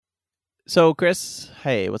So, Chris,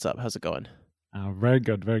 hey, what's up? How's it going? Very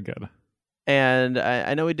good, very good. And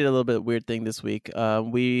I know we did a little bit weird thing this week.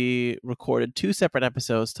 We recorded two separate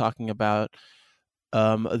episodes talking about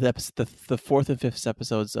the fourth and fifth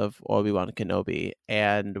episodes of Obi-Wan Kenobi,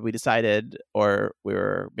 and we decided, or we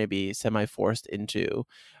were maybe semi-forced into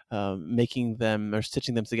making them or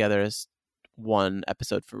stitching them together as one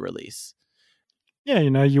episode for release. Yeah,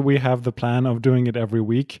 we have the plan of doing it every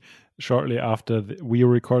week, shortly after we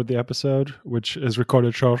record the episode, which is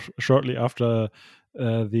recorded shortly after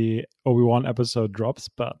the Obi-Wan episode drops.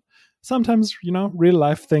 But sometimes, real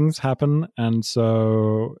life things happen, and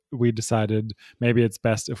so we decided maybe it's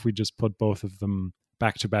best if we just put both of them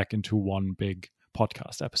back to back into one big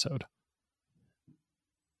podcast episode.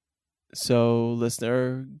 So,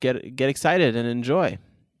 listener, get excited and enjoy.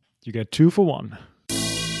 You get 2 for 1.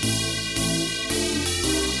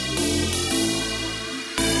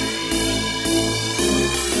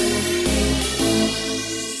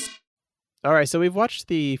 All right, so we've watched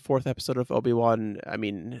the fourth episode of Obi-Wan. I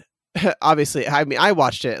mean, obviously, I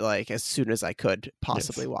watched it like as soon as I could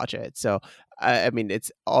possibly watch it. So, I mean,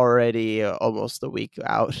 it's already almost a week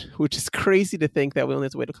out, which is crazy to think that we only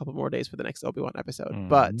have to wait a couple more days for the next Obi-Wan episode. Mm-hmm.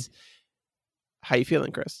 But how you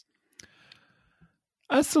feeling, Chris?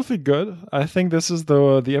 I still feel good. I think this is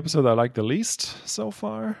the episode I like the least so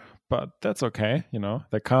far, but that's okay.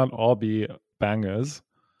 They can't all be bangers.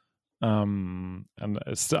 And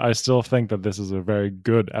I still think that this is a very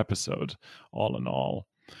good episode, all in all.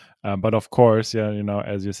 But of course,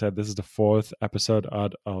 as you said, this is the fourth episode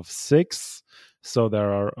out of 6. So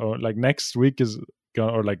there are next week is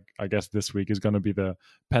I guess this week is going to be the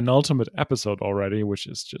penultimate episode already, which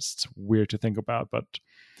is just weird to think about. But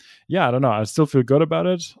yeah, I don't know. I still feel good about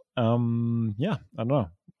it. I don't know.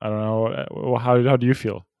 How do you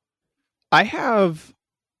feel? I have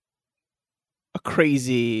a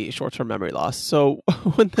crazy short-term memory loss. So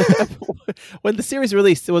when the series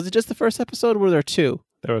released, was it just the first episode, or were there 2?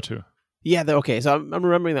 There were 2. Yeah, okay. So I'm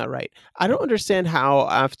remembering that right. I don't understand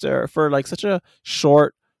how for like such a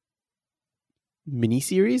short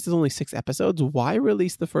miniseries, there's only 6 episodes, why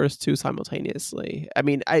release the first 2 simultaneously? I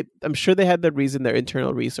mean, I'm sure they had the reason, their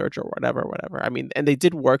internal research or whatever. I mean, and they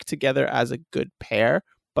did work together as a good pair,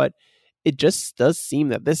 but it just does seem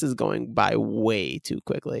that this is going by way too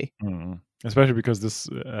quickly. Especially because this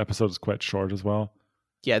episode is quite short as well.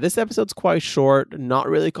 Yeah, this episode's quite short, not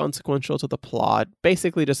really consequential to the plot,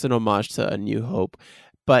 basically just an homage to A New Hope.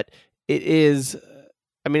 But it is,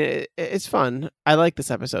 I mean, it's fun. I like this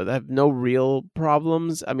episode. I have no real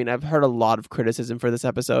problems. I mean, I've heard a lot of criticism for this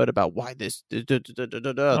episode about why this is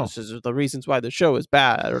the reasons why the show is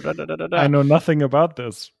bad. I know nothing about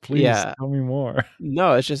this. Please tell me more.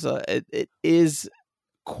 No, it's just, it is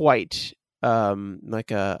quite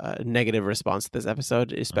like a negative response to this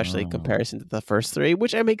episode, especially in comparison to the first 3,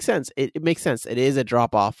 which makes sense. It makes sense. It is a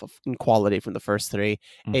drop off in quality from the first 3.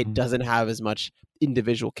 Mm-hmm. It doesn't have as much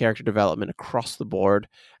individual character development across the board.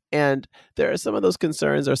 And there are some of those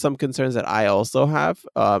concerns, or some concerns that I also have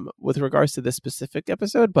with regards to this specific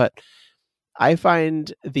episode, but I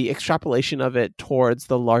find the extrapolation of it towards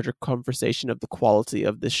the larger conversation of the quality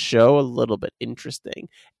of the show a little bit interesting.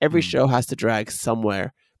 Every show has to drag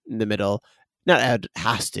somewhere in the middle. Not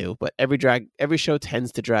has to, but every show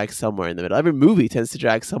tends to drag somewhere in the middle. Every movie tends to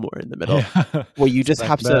drag somewhere in the middle, where you just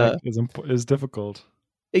have to is difficult.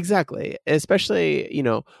 Exactly, especially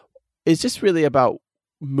it's just really about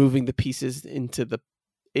moving the pieces into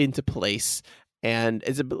place, and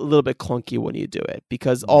it's a little bit clunky when you do it,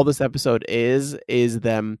 because all this episode is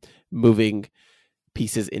them moving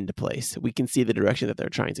pieces into place. We can see the direction that they're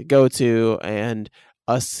trying to go to, and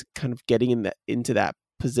us kind of getting into that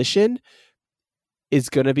position is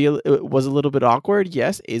going to be was a little bit awkward.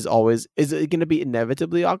 Yes. Is it going to be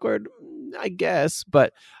inevitably awkward? I guess,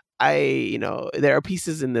 but there are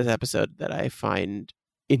pieces in this episode that I find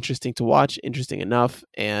interesting to watch, interesting enough,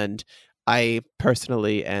 and I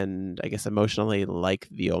personally and I guess emotionally like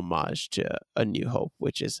the homage to A New Hope,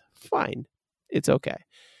 which is fine. It's okay.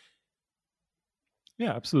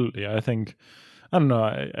 Yeah, absolutely. I think, I don't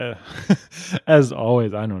know. As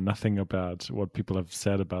always, I know nothing about what people have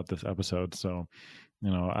said about this episode. So,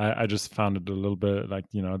 I just found it a little bit like,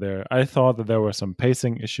 I thought that there were some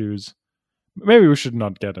pacing issues. Maybe we should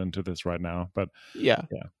not get into this right now, but yeah,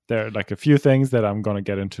 there are like a few things that I'm going to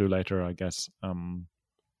get into later, I guess.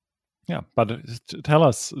 But tell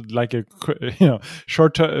us, like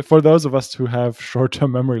short for those of us who have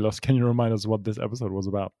short-term memory loss, can you remind us what this episode was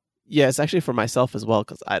about? Yes, actually for myself as well,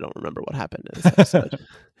 because I don't remember what happened in this episode.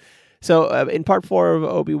 So in part 4 of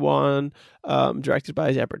Obi-Wan, directed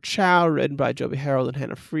by Deborah Chow, written by Joby Harold and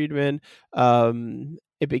Hannah Friedman,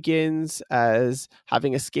 It begins as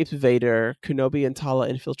having escaped Vader, Kenobi and Tala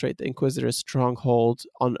infiltrate the Inquisitor's stronghold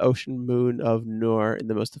on ocean moon of Nur in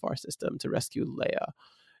the Mustafar system to rescue Leia,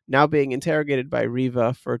 now being interrogated by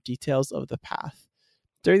Reva for details of the path.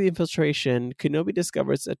 During the infiltration, Kenobi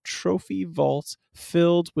discovers a trophy vault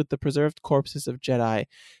filled with the preserved corpses of Jedi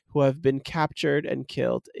who have been captured and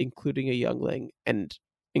killed, including a youngling and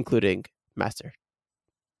including Master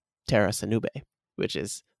Tera Sanube, which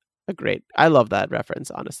is a great. I love that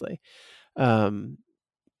reference, honestly.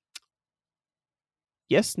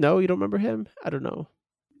 Yes, no, you don't remember him? I don't know.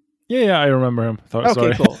 Yeah, I remember him. Okay,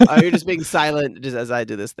 Sorry. cool. You're just being silent just as I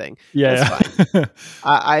do this thing. Yeah, That's fine.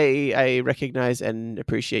 I recognize and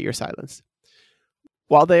appreciate your silence.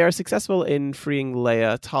 While they are successful in freeing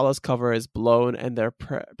Leia, Tala's cover is blown and their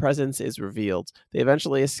presence is revealed. They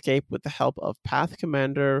eventually escape with the help of Path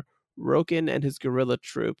Commander Roken and his guerrilla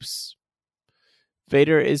troops.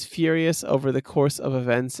 Vader is furious over the course of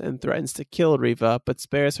events and threatens to kill Reva, but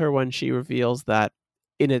spares her when she reveals that,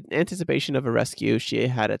 in anticipation of a rescue, she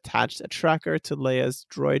had attached a tracker to Leia's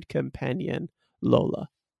droid companion, Lola.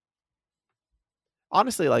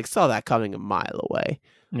 Honestly, saw that coming a mile away.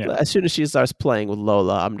 Yeah. As soon as she starts playing with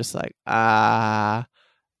Lola, I'm just like, I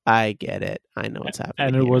get it. I know what's happening.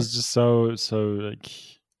 And it was just so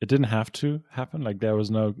it didn't have to happen. There was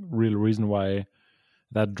no real reason why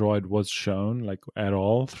that droid was shown at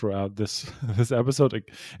all throughout this episode,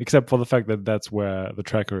 except for the fact that that's where the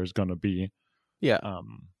tracker is gonna be. Yeah.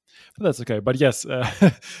 But that's okay. But yes,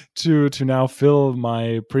 to now fill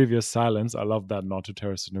my previous silence, I love that nod to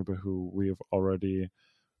Tera Sanube, who we have already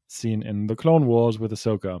seen in the Clone Wars with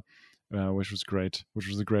Ahsoka, which was great. Which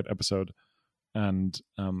was a great episode. And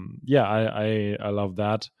I love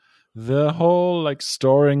that. The whole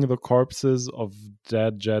storing the corpses of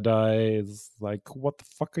dead Jedi is what the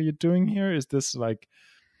fuck are you doing here? Is this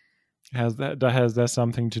has that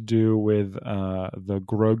something to do with the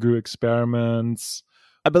Grogu experiments?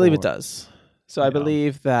 I believe it does. So I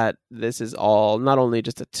believe that this is all not only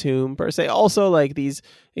just a tomb per se, also these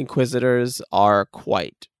Inquisitors are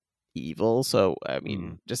quite evil. So I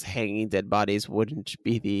mean, just hanging dead bodies wouldn't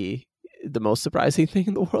be the most surprising thing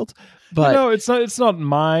in the world. But it's not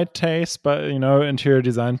my taste, but interior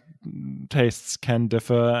design tastes can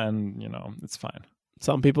differ, and it's fine.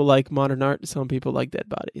 Some people like modern art, some people like dead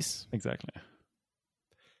bodies. Exactly.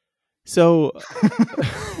 So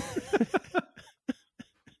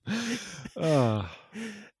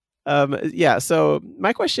so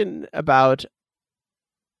my question about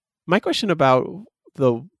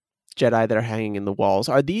the Jedi that are hanging in the walls,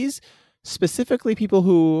 are these specifically people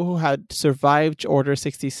who had survived Order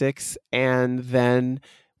 66 and then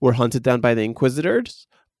were hunted down by the Inquisitors,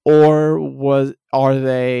 or are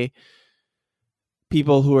they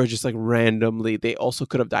people who are just randomly, they also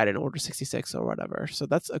could have died in Order 66 or whatever? So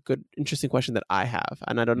that's a good, interesting question that I have,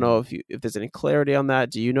 and I don't know if there's any clarity on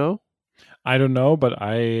that. Do you know? I don't know, but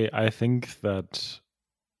I think that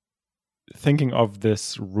thinking of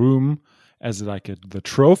this room as the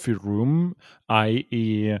trophy room,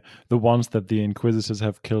 i.e. the ones that the Inquisitors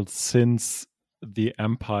have killed since the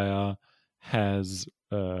Empire has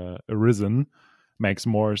arisen, makes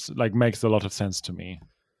a lot of sense to me.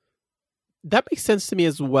 That makes sense to me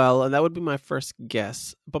as well, and that would be my first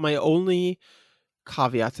guess. But my only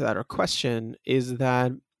caveat to that or question is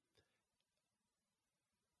that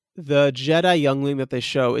the Jedi youngling that they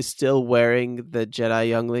show is still wearing the Jedi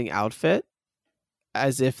youngling outfit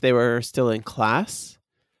as if they were still in class.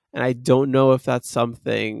 And I don't know if that's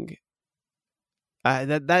something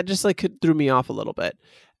that just threw me off a little bit.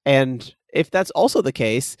 And if that's also the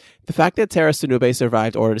case, the fact that Tera Sanube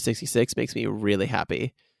survived Order 66 makes me really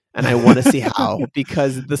happy. And I want to see how,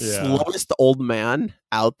 because the slowest old man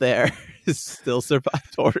out there still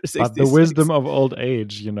survived Order 66. But the wisdom of old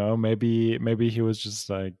age, maybe he was just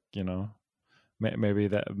maybe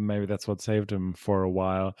that's what saved him for a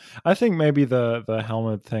while. I think maybe the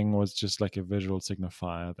helmet thing was just a visual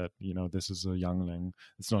signifier that this is a youngling.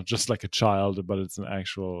 It's not just a child, but it's an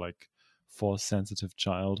actual force sensitive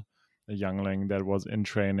child, a youngling that was in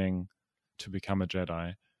training to become a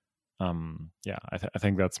Jedi. I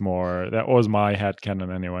think that was my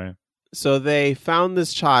headcanon anyway. So they found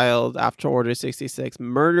this child after Order 66,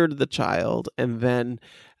 murdered the child, and then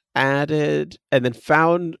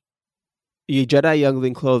found Jedi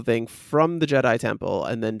youngling clothing from the Jedi Temple,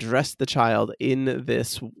 and then dressed the child in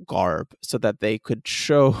this garb so that they could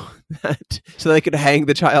show that, so they could hang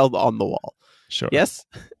the child on the wall. Sure. Yes?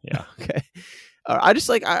 Yeah. Okay. I just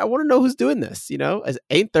I want to know who's doing this, as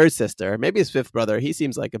ain't third sister, maybe his fifth brother. He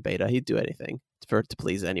seems like a beta. He'd do anything to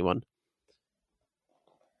please anyone.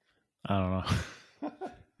 I don't know.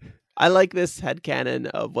 I like this headcanon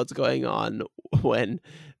of what's going on when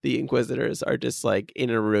the Inquisitors are just like in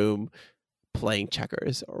a room playing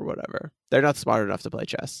checkers or whatever. They're not smart enough to play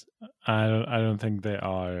chess. I don't think they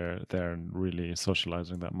are. They're really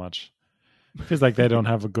socializing that much. Feels like they don't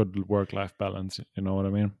have a good work-life balance. You know what I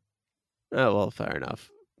mean? Oh, well, fair enough.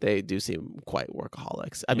 They do seem quite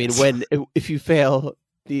workaholics. I mean, Yes. if you fail,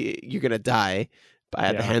 you're gonna die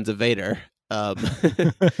at the hands of Vader.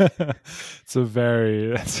 It's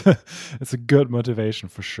a good motivation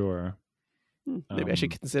for sure. Maybe I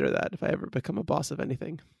should consider that if I ever become a boss of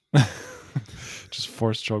anything. Just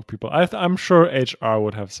force choke people. I'm sure HR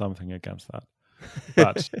would have something against that.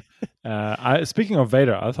 But speaking of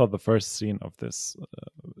Vader, I thought the first scene of this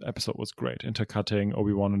episode was great. Intercutting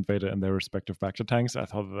Obi-Wan and Vader in their respective bacta tanks. I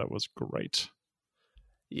thought that was great.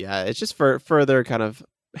 Yeah, it's just for further kind of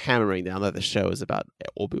hammering down that the show is about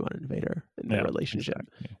Obi-Wan and Vader and their relationship.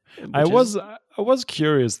 Exactly. I was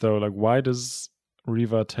curious though, like why does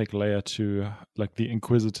Reva take Leia to like the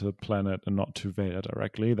Inquisitor planet and not to Vader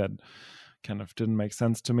directly? That kind of didn't make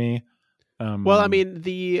sense to me. Well, I mean,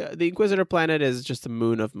 the Inquisitor planet is just the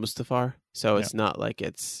moon of Mustafar, so it's not like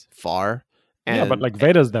it's far. And, but like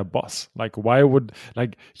Vader's their boss. Like, why would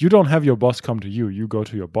you don't have your boss come to you? You go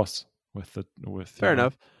to your boss with. Fair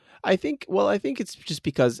enough. I think it's just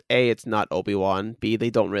because A, it's not Obi-Wan. B, they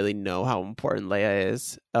don't really know how important Leia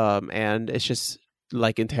is. And it's just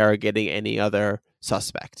like interrogating any other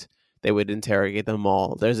suspect. They would interrogate them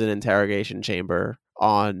all. There's an interrogation chamber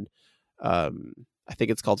on. I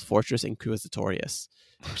think it's called Fortress Inquisitorius,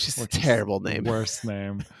 which is a terrible name. Worst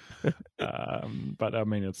name. But I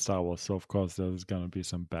mean, it's Star Wars, so of course there's going to be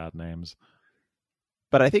some bad names.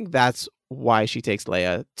 But I think that's why she takes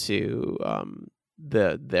Leia to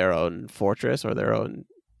their own fortress or their own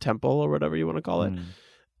temple or whatever you want to call it,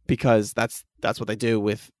 because that's what they do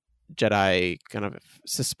with Jedi kind of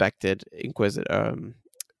suspected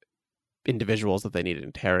individuals that they need to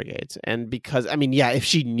interrogate. And because, I mean, yeah, if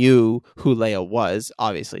she knew who Leia was,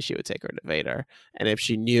 obviously she would take her to Vader. And if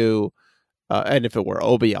she knew, and if it were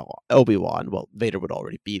Obi-Wan, well, Vader would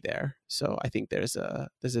already be there. So I think there's a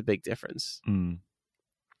big difference.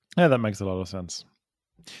 Yeah, that makes a lot of sense.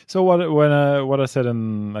 So what I said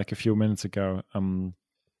in like a few minutes ago,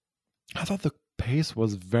 I thought the pace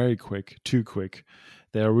was very quick, too quick.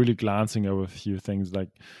 They're really glancing over a few things. Like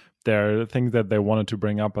there are things that they wanted to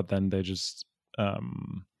bring up, but then they just, I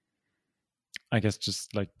guess,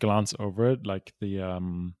 just like glance over it. Like the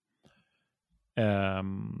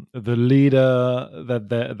leader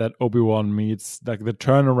that Obi-Wan meets, like the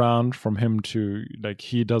turnaround from him to like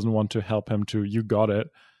he doesn't want to help him to you got it,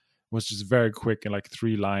 was just very quick in like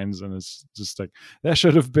 3 lines, and it's just like there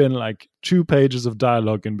should have been like 2 pages of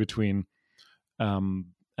dialogue in between.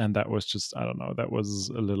 And that was just, I don't know, that was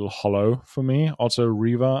a little hollow for me. Also,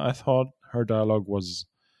 Reva, I thought her dialogue was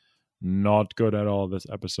not good at all this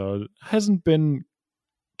episode. Hasn't been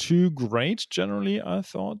too great generally, I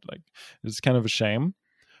thought. Like, it's kind of a shame.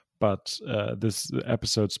 But this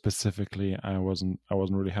episode specifically, I wasn't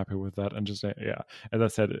really happy with that. And just, yeah, as I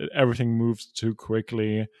said, everything moves too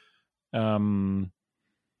quickly. And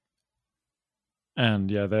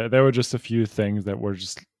yeah, there were just a few things that were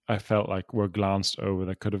just, I felt like were glanced over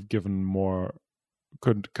that could have given more,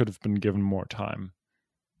 could have been given more time.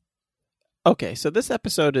 Okay, so this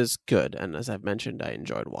episode is good, and as I've mentioned, I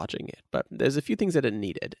enjoyed watching it, but there's a few things that it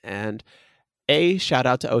needed. And a shout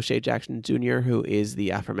out to O'Shea Jackson Jr., who is the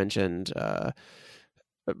aforementioned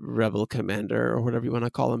rebel commander, or whatever you want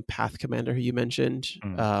to call him, path commander, who you mentioned.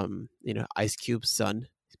 Ice Cube's son.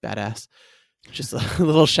 He's badass. Just a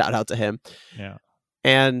little shout out to him. Yeah.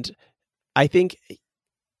 And I think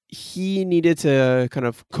he needed to kind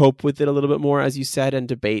of cope with it a little bit more, as you said, and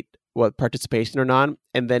debate what participation or not.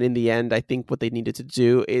 And then in the end, I think what they needed to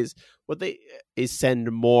do is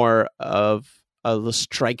send more of a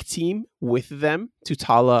strike team with them to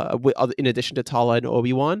Tala, in addition to Tala and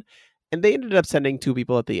Obi-Wan. And they ended up sending 2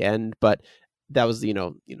 people at the end, but that was,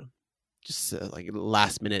 just like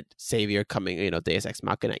last minute savior coming, Deus Ex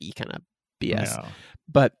Machina kind of BS. Yeah.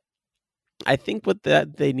 But I think what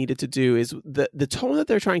they needed to do is the tone that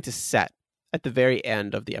they're trying to set at the very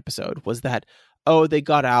end of the episode was that, oh, they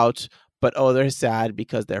got out, but oh, they're sad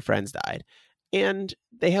because their friends died. And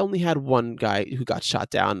they only had one guy who got shot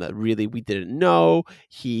down that really we didn't know.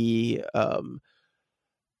 He,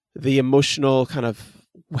 the emotional kind of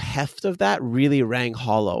heft of that really rang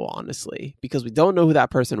hollow, honestly, because we don't know who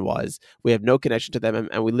that person was. We have no connection to them,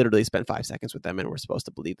 and we literally spent 5 seconds with them, and we're supposed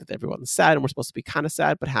to believe that everyone's sad, and we're supposed to be kind of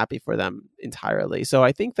sad, but happy for them entirely. So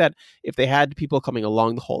I think that if they had people coming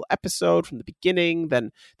along the whole episode from the beginning,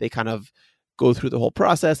 then they kind of go through the whole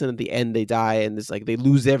process, and at the end they die, and it's like they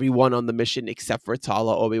lose everyone on the mission except for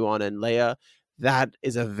Tala, Obi-Wan, and Leia. That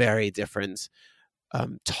is a very different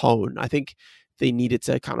tone. I think they needed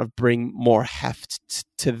to kind of bring more heft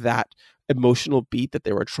to that emotional beat that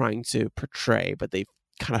they were trying to portray, but they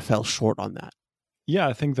kind of fell short on that. Yeah,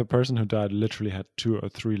 I think the person who died literally had 2 or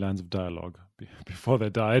 3 lines of dialogue before they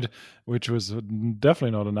died, which was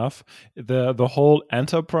definitely not enough. The whole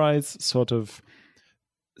Enterprise sort of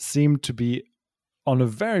seemed to be on a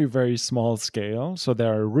very, very small scale. So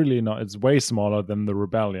they're really not, it's way smaller than the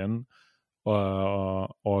Rebellion or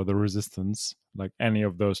the Resistance, like any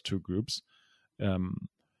of those 2 groups.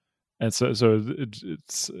 And so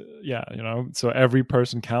it's yeah, so every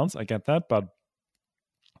person counts. I get that, but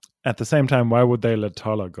at the same time, why would they let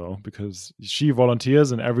Tala go? Because she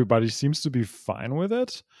volunteers and everybody seems to be fine with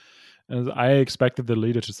it. And I expected the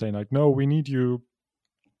leader to say like, no, we need you.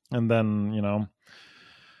 And then,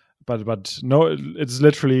 but no, it's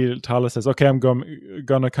literally Tala says, okay, I'm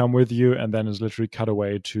gonna come with you. And then it's literally cut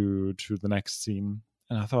away to the next scene.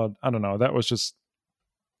 And I thought, I don't know, that was just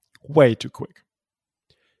way too quick.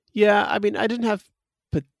 Yeah, I mean, I didn't have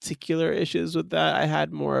particular issues with that. I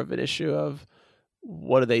had more of an issue of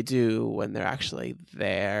what do they do when they're actually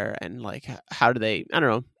there, and like how do they, I don't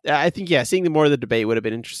know. I think seeing more of the debate would have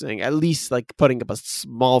been interesting, at least like putting up a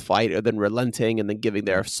small fight or then relenting and then giving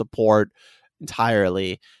their support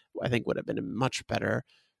entirely. I think would have been a much better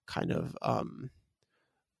kind of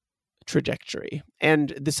trajectory.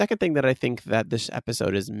 And the second thing that I think that this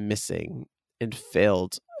episode is missing and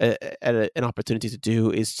failed at an opportunity to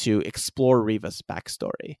do is to explore Reva's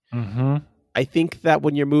backstory. Mm-hmm. I think that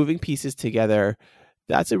when you're moving pieces together,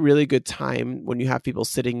 that's a really good time when you have people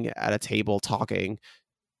sitting at a table talking.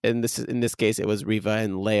 And in this case, it was Reva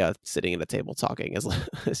and Leia sitting at a table talking as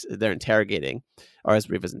they're interrogating, or as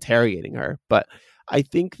Reva's interrogating her. But I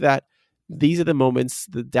think that these are the moments,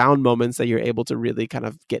 the down moments, that you're able to really kind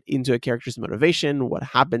of get into a character's motivation, what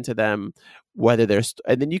happened to them, whether there's,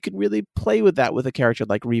 and then you can really play with that with a character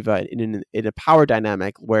like Reva in a power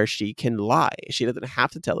dynamic where she can lie. She doesn't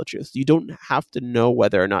have to tell the truth. You don't have to know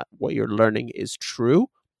whether or not what you're learning is true,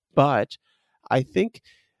 but I think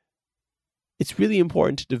it's really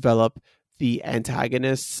important to develop the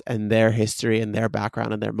antagonists and their history and their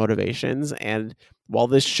background and their motivations. And while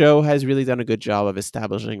this show has really done a good job of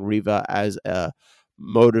establishing Reva as a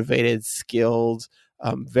motivated, skilled,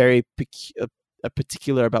 very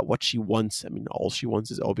particular about what she wants. I mean, all she wants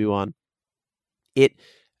is Obi-Wan. It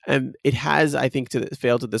has, I think,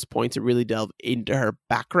 failed to this point to really delve into her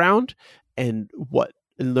background and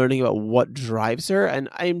learning about what drives her. And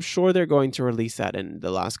I'm sure they're going to release that in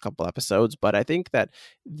the last couple episodes. But I think that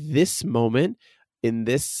this moment in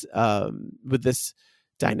this, with this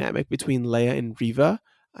dynamic between Leia and Reva,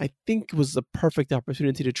 I think was the perfect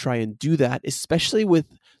opportunity to try and do that, especially with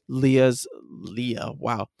Leia's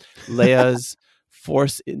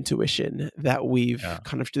Force intuition that we've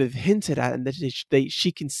kind of hinted at, and that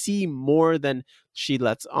she can see more than she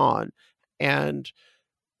lets on. And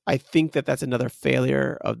I think that that's another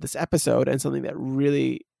failure of this episode, and something that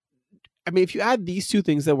really, I mean, if you add these 2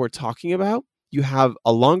 things that we're talking about, you have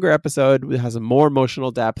a longer episode that has a more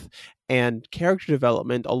emotional depth and character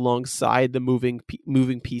development alongside the moving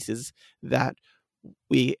pieces that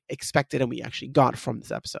we expected and we actually got from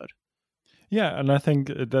this episode. Yeah, and I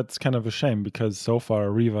think that's kind of a shame, because so far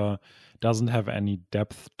Reva doesn't have any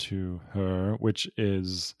depth to her, which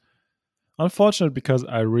is unfortunate, because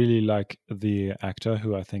I really like the actor,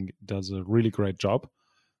 who I think does a really great job.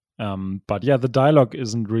 But yeah, the dialogue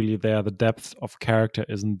isn't really there. The depth of character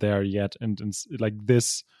isn't there yet. And like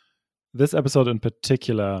this episode in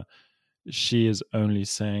particular, she is only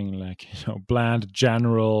saying like, bland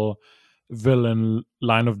general villain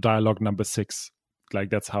line of dialogue number 6. Like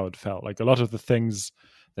that's how it felt. Like a lot of the things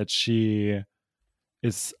that she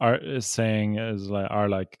is saying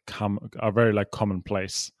are very like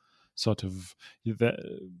commonplace. Sort of, that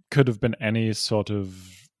could have been any sort of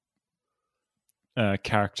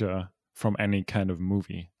character from any kind of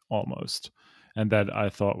movie almost, and that I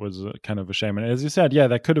thought was kind of a shame. And as you said,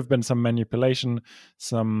 there could have been some manipulation,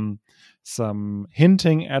 some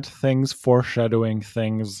hinting at things, foreshadowing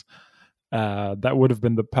things. That would have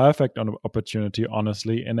been the perfect opportunity,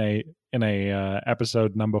 honestly, in a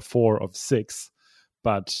episode number 4 of 6.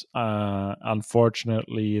 But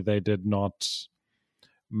unfortunately, they did not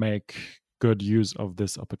make good use of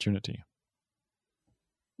this opportunity.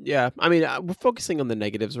 Yeah, I mean, we're focusing on the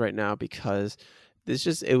negatives right now because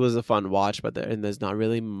it was a fun watch, but there's not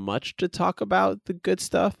really much to talk about the good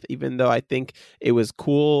stuff, even though I think it was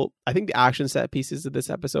cool. I think the action set pieces of this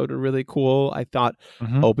episode are really cool. I thought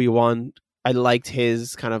Obi-Wan I liked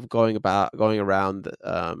his kind of going around,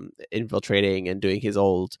 infiltrating and doing his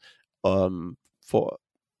old, for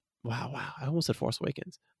wow, I almost said Force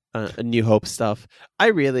Awakens, A New Hope stuff. I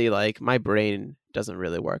really like. My brain doesn't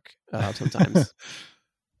really work sometimes.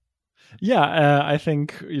 Yeah, I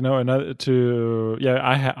think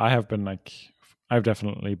I have been like, I've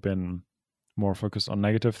definitely been more focused on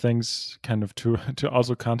negative things, kind of to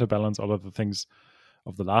also counterbalance all of the things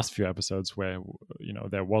of the last few episodes where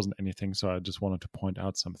there wasn't anything. So I just wanted to point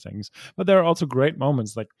out some things, but there are also great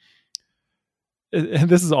moments. Like, and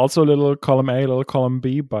this is also a little column A, a little column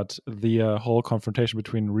B, but the whole confrontation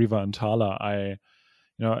between Reva and Tala, I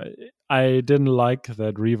didn't like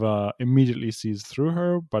that Reva immediately sees through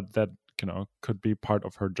her, but that could be part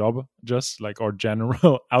of her job, just like, or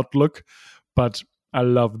general outlook. But I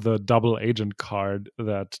love the double agent card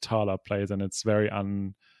that Tala plays, and it's very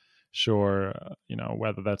unsure,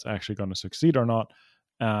 whether that's actually going to succeed or not.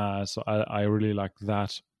 So I really like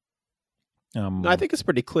that. I think it's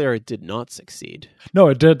pretty clear it did not succeed. No,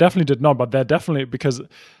 it definitely did not. But that definitely because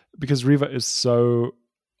Reva is so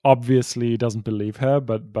obviously doesn't believe her,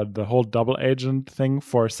 but the whole double agent thing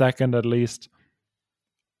for a second at least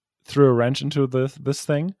threw a wrench into this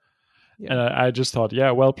thing. Yeah. And I just thought,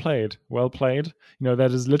 yeah, well played.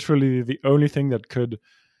 That is literally the only thing that could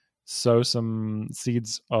sow some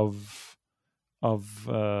seeds of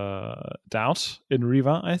doubt in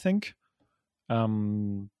Reva, I think.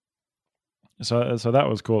 So that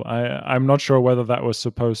was cool. I'm not sure whether that was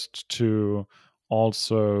supposed to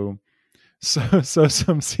also sow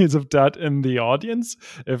some seeds of doubt in the audience.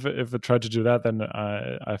 If it tried to do that, then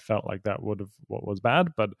I felt like that what was bad.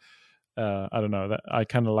 But I don't know. That I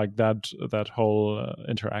kind of like that whole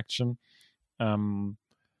interaction. And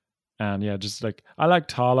yeah, just like I like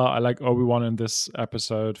Tala, I like Obi-Wan in this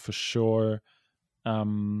episode for sure.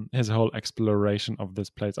 His whole exploration of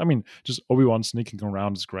this place. I mean, just Obi-Wan sneaking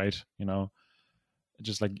around is great.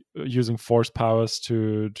 Just like using force powers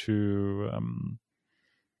to just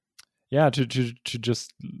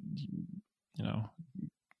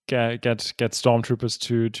get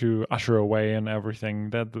stormtroopers to usher away and everything.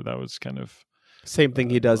 That was kind of same thing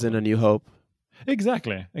he does in A New Hope.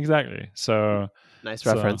 Exactly. So nice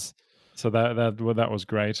reference. So that was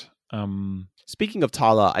great. Speaking of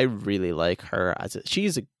Tala, I really like her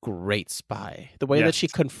she's a great spy. The way that she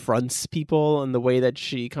confronts people and the way that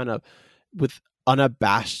she kind of with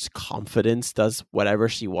unabashed confidence does whatever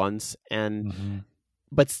she wants, and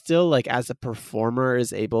but still, like, as a performer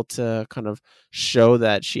is able to kind of show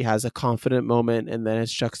that she has a confident moment, and then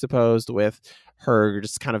it's juxtaposed with her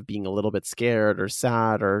just kind of being a little bit scared or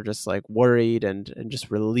sad or just like worried and just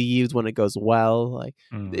relieved when it goes well. Like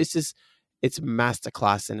it's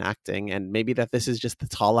masterclass in acting, and maybe that this is just the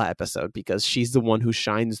Tala episode because she's the one who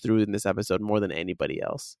shines through in this episode more than anybody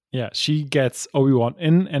else. Yeah, she gets Obi-Wan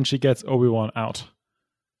in and she gets Obi-Wan out.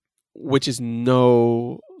 Which is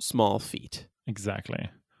no small feat. Exactly.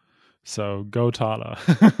 So go Tala.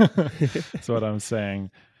 That's what I'm saying.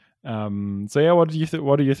 So yeah, what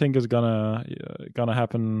do you think is gonna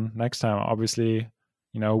happen next time? Obviously,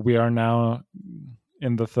 we are now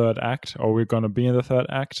in the third act, or we're gonna be in the third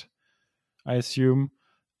act, I assume.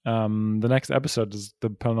 The next episode is the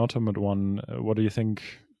penultimate one. What do you think?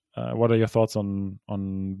 What are your thoughts on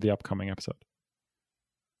the upcoming episode?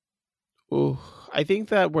 Ooh, I think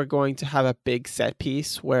that we're going to have a big set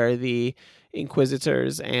piece where the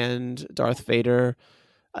Inquisitors and Darth Vader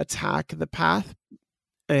attack the path.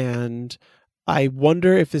 And I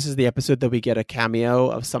wonder if this is the episode that we get a cameo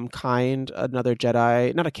of some kind, another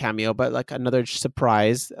Jedi, not a cameo, but like another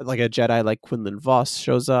surprise, like a Jedi like Quinlan Vos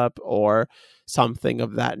shows up or something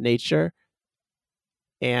of that nature.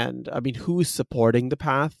 And I mean, who's supporting the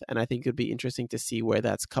path? And I think it'd be interesting to see where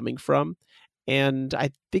that's coming from. And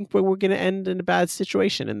I think we're going to end in a bad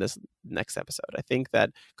situation in this next episode. I think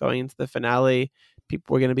that going into the finale,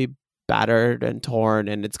 people are going to be battered and torn,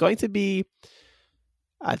 and it's going to be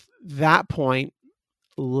at that point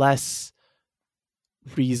less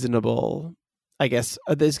reasonable. I guess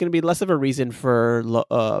there's going to be less of a reason for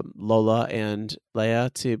Lola and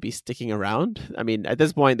Leia to be sticking around. I mean, at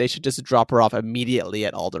this point, they should just drop her off immediately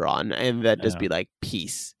at Alderaan and then just be like,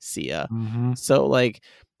 peace, see ya. Mm-hmm. So, like,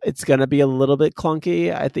 it's going to be a little bit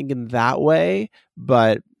clunky, I think, in that way.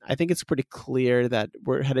 But I think it's pretty clear that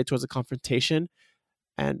we're headed towards a confrontation.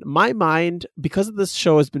 And my mind, because of this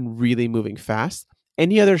show has been really moving fast,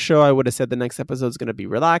 any other show I would have said the next episode is going to be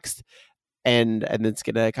relaxed. And it's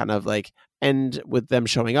going to kind of like end with them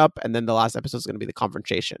showing up. And then the last episode is going to be the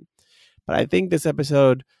confrontation. But I think this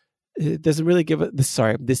episode doesn't really give this.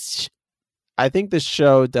 I think this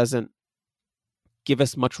show doesn't give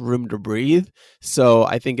us much room to breathe. So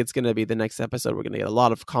I think it's going to be the next episode. We're going to get a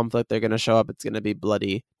lot of conflict. They're going to show up. It's going to be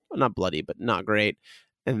bloody. Well, not bloody, but not great.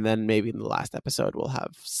 And then maybe in the last episode, we'll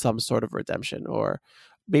have some sort of redemption, or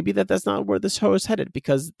maybe that's not where this show is headed,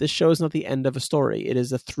 because this show is not the end of a story. It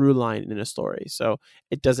is a through line in a story. So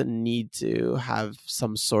it doesn't need to have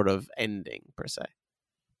some sort of ending per se.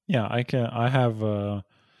 Yeah, I have a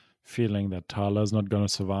feeling that Tala's not going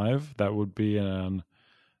to survive. That would be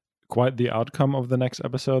quite the outcome of the next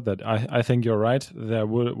episode. That I think you're right. There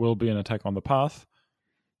will be an attack on the path,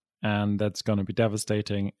 and that's going to be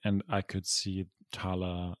devastating. And I could see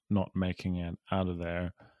Tala not making it out of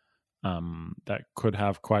there. That could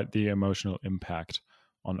have quite the emotional impact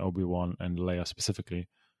on Obi-Wan and Leia specifically.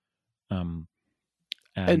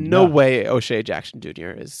 And no way O'Shea Jackson Jr.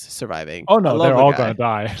 is surviving. Oh no, they're all gonna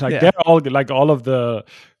die. They're all like all of the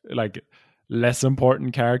like less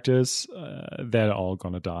important characters. They're all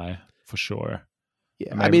gonna die for sure.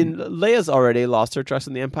 Yeah, I mean, Leia's already lost her trust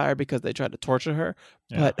in the Empire because they tried to torture her.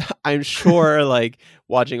 Yeah. But I'm sure, like,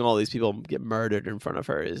 watching all these people get murdered in front of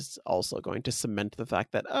her is also going to cement the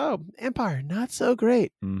fact that, Empire, not so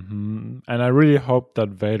great. Mm-hmm. And I really hope that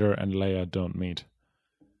Vader and Leia don't meet,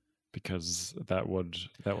 because that would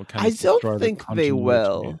kind of. I don't think they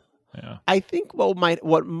will. Yeah. I think what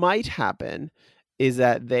might happen is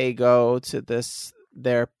that they go to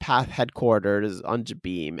their path headquarters on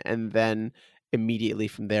Jabeam, and then immediately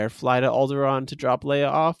from there fly to Alderaan to drop Leia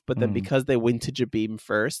off. But then because they went to Jabeam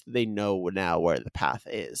first, they know now where the path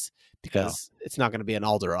is, because it's not going to be in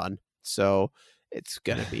Alderaan, so it's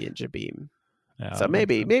going to be in Jabeam. Yeah, so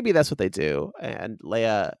maybe that's what they do. And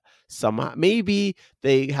Leia somehow, maybe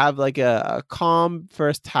they have like a calm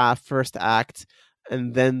first act,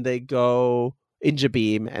 and then they go in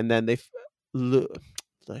Jabeam, and then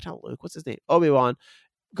what's his name? Obi-Wan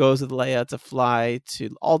goes with Leia to fly to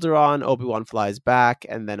Alderaan. Obi-Wan flies back,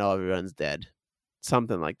 and then everyone's dead.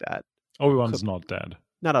 Something like that. Obi-Wan's not dead.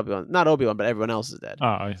 Not Obi-Wan, but everyone else is dead. Oh,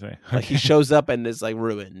 I see. Okay. Like he shows up and is like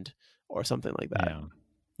ruined or something like that.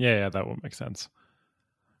 Yeah, that would make sense.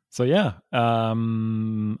 So yeah,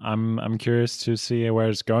 I'm curious to see where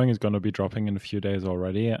it's going. It's going to be dropping in a few days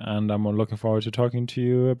already, and I'm looking forward to talking to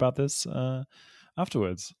you about this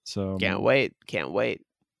afterwards. So can't wait.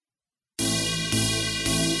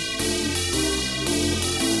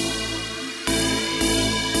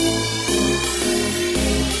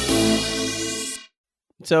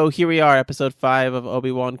 So here we are, episode 5 of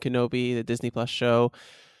Obi-Wan Kenobi, the Disney Plus show.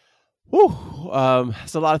 Whew.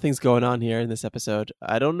 There's a lot of things going on here in this episode.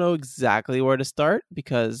 I don't know exactly where to start,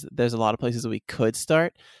 because there's a lot of places we could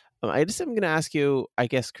start. I'm going to ask you, I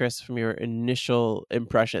guess, Chris, from your initial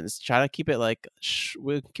impressions. Try to keep it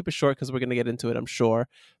we'll keep it short because we're going to get into it, I'm sure.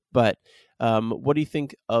 But what do you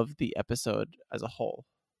think of the episode as a whole?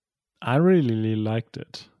 I really liked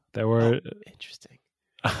it. There were interesting.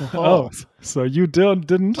 So you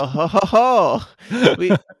didn't? Well,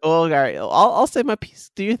 all right. I'll say my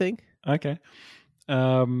piece. Do your thing. Okay.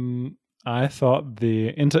 I thought the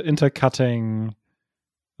intercutting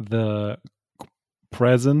the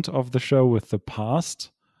present of the show with the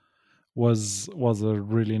past was a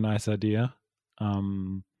really nice idea.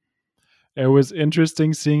 It was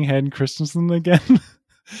interesting seeing Hayden Christensen again.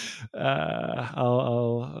 That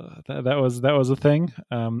was a thing.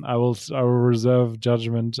 I will reserve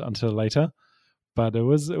judgment until later, but it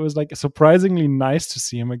was like surprisingly nice to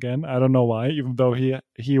see him again. I don't know why, even though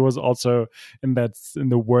he was also in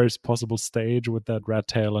the worst possible stage with that rat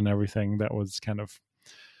tail and everything. That was kind of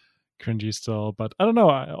cringy still, but I don't know.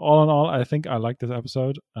 All in all, I think I liked this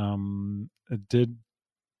episode. It did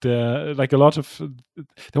like a lot of.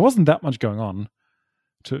 There wasn't that much going on.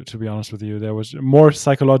 To be honest with you, there was more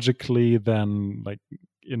psychologically than like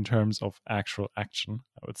in terms of actual action.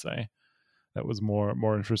 I would say that was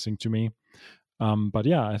more interesting to me. But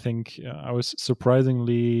yeah, I think I was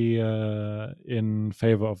surprisingly in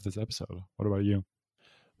favor of this episode. What about you?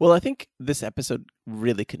 Well, I think this episode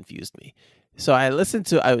really confused me. So I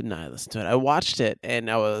watched it,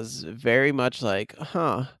 and I was very much like,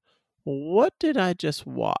 what did I just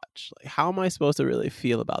watch? Like, how am I supposed to really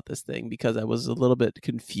feel about this thing? Because I was a little bit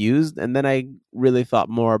confused. And then I really thought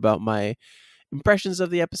more about my impressions of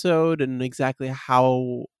the episode and exactly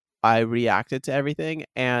how I reacted to everything.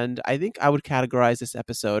 And I think I would categorize this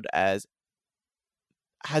episode as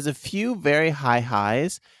has a few very high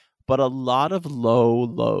highs, but a lot of low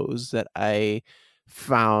lows that I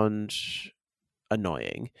found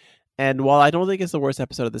annoying. And while I don't think it's the worst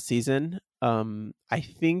episode of the season, I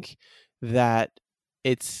think that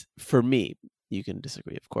it's, for me, you can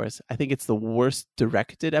disagree, of course, I think it's the worst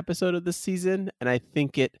directed episode of the season, and I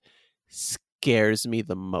think it scares me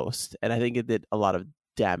the most, and I think it did a lot of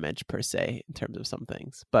damage per se in terms of some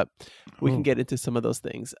things. But we can get into some of those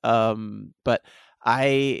things. But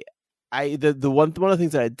the one of the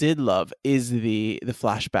things that I did love is the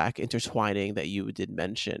flashback intertwining that you did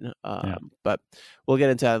mention. But we'll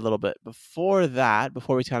get into that a little bit. Before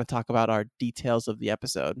we kind of talk about our details of the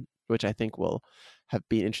episode, which I think will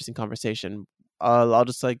be an interesting conversation, I'll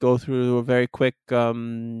just like go through a very quick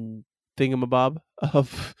thingamabob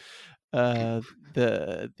of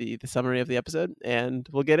the summary of the episode, and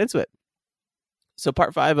we'll get into it. So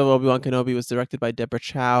part 5 of Obi-Wan Kenobi was directed by Deborah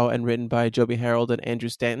Chow and written by Joby Harold and Andrew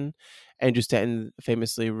Stanton. Andrew Stanton,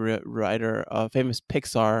 famously writer, famous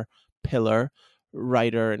Pixar pillar,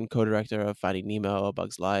 writer and co-director of Finding Nemo, A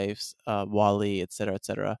Bug's Life, WALL-E, etc.,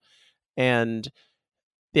 etc. And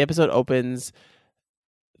the episode opens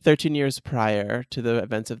 13 years prior to the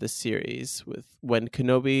events of this series, with when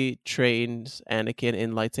Kenobi trains Anakin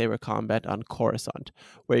in lightsaber combat on Coruscant,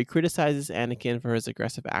 where he criticizes Anakin for his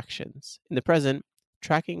aggressive actions. In the present,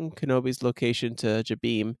 tracking Kenobi's location to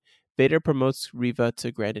Jabiim, Vader promotes Reva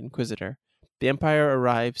to Grand Inquisitor. The Empire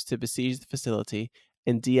arrives to besiege the facility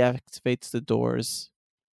and deactivates the doors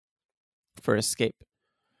for escape.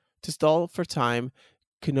 To stall for time,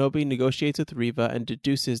 Kenobi negotiates with Reva and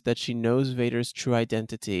deduces that she knows Vader's true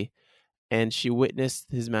identity, and she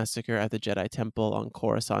witnessed his massacre at the Jedi Temple on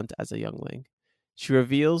Coruscant as a youngling. She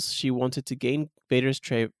reveals she wanted to gain Vader's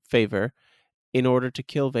favor in order to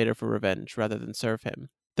kill Vader for revenge rather than serve him.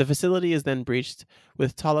 The facility is then breached,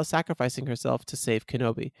 with Tala sacrificing herself to save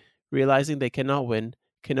Kenobi. Realizing they cannot win,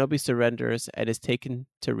 Kenobi surrenders and is taken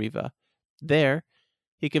to Reva. There,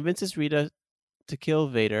 he convinces Rita to kill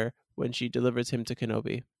Vader when she delivers him to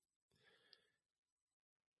Kenobi.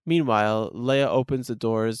 Meanwhile, Leia opens the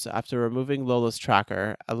doors after removing Lola's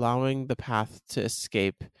tracker, allowing the path to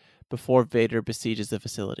escape before Vader besieges the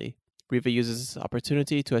facility. Reva uses this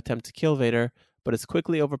opportunity to attempt to kill Vader, but is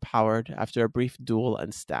quickly overpowered after a brief duel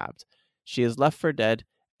and stabbed. She is left for dead,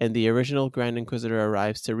 and the original Grand Inquisitor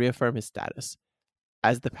arrives to reaffirm his status.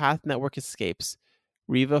 As the Path Network escapes,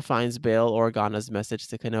 Reva finds Bail Organa's message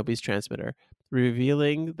to Kenobi's transmitter,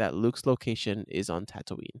 revealing that Luke's location is on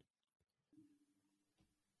Tatooine.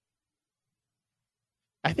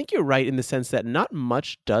 I think you're right in the sense that not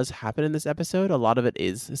much does happen in this episode. A lot of it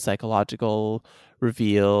is psychological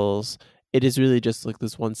reveals. It is really just like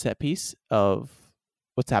this one set piece of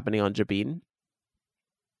what's happening on Jabiim.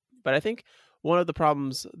 But I think one of the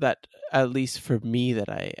problems that, at least for me, that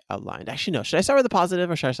I outlined. Actually, no. Should I start with the positive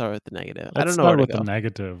or should I start with the negative? I don't know. Start with the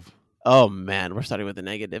negative. Oh man, we're starting with the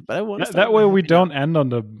negative. But I want to that way we don't end on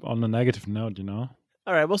the negative note, you know.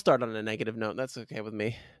 All right, we'll start on a negative note. That's okay with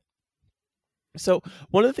me. So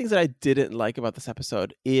one of the things that I didn't like about this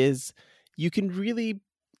episode is you can really,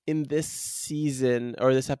 in this season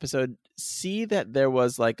or this episode, see that there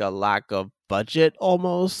was like a lack of budget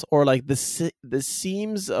almost, or like the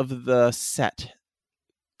seams of the set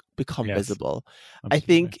become visible. Absolutely. I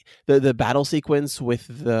think the battle sequence with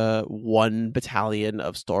the one battalion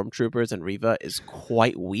of stormtroopers and Reva is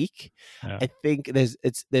quite weak. Yeah. I think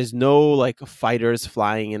there's no like fighters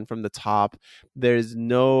flying in from the top. There's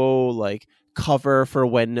no like cover for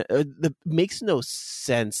when makes no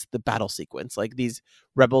sense. The battle sequence, like these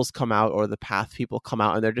rebels come out or the Path people come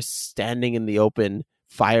out and they're just standing in the open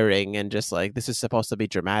firing and just like, this is supposed to be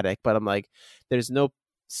dramatic, but I'm like, there's no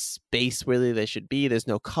space really they should be. There's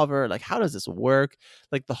no cover. Like, how does this work?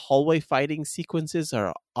 Like the hallway fighting sequences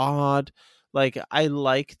are odd. Like I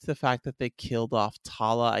liked the fact that they killed off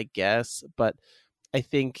Tala, I guess, but I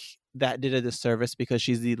think that did a disservice because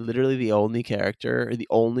she's literally the only character, or the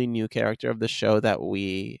only new character of the show that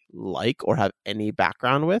we like or have any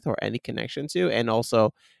background with or any connection to. And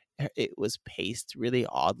also it was paced really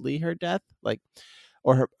oddly, her death, like,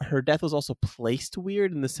 or her death was also placed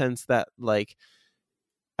weird in the sense that, like,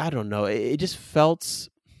 I don't know, it just felt,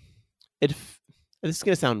 this is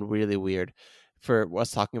going to sound really weird for us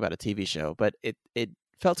talking about a TV show, but it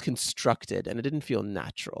felt constructed and it didn't feel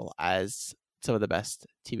natural as some of the best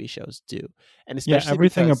TV shows do. And especially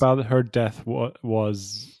everything about her death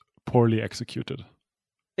was poorly executed.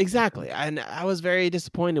 Exactly. And I was very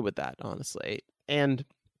disappointed with that, honestly. And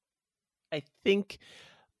I think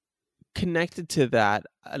connected to that,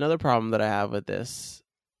 another problem that I have with this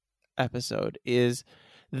episode is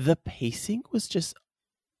the pacing was just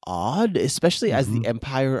odd, especially as the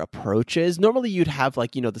Empire approaches. Normally you'd have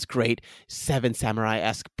like, you know, this great Seven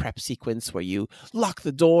Samurai-esque prep sequence where you lock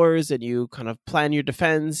the doors and you kind of plan your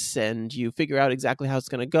defense and you figure out exactly how it's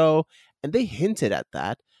going to go. And they hinted at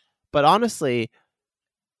that. But honestly,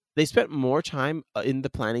 they spent more time in the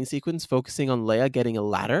planning sequence focusing on Leia getting a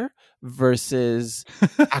ladder versus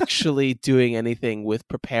actually doing anything with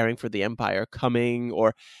preparing for the Empire coming.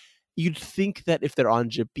 Or you'd think that if they're on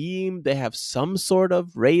Jabeam, they have some sort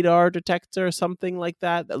of radar detector or something like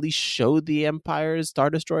that. At least show the Empire's Star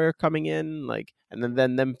Destroyer coming in, like, and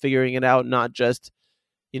then them figuring it out, not just,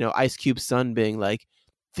 Ice Cube's son being like,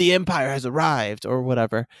 the Empire has arrived or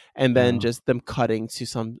whatever, and then just them cutting to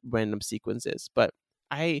some random sequences. But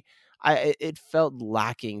it felt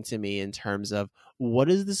lacking to me in terms of what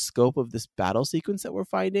is the scope of this battle sequence that we're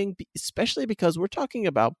fighting, especially because we're talking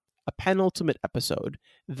about a penultimate episode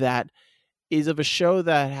that is of a show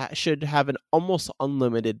that should have an almost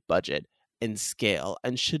unlimited budget and scale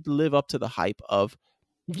and should live up to the hype of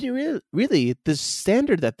really the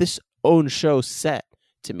standard that this own show set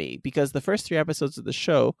to me, because the first 3 episodes of the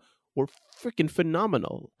show were freaking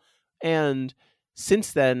phenomenal. And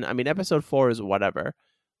since then, I mean, episode 4 is whatever,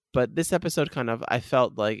 but this episode kind of, I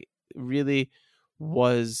felt like, really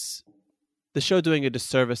was the show doing a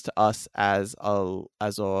disservice to us as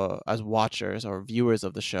watchers or viewers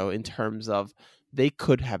of the show, in terms of they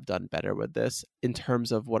could have done better with this, in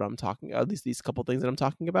terms of what I'm talking, at least these couple things that I'm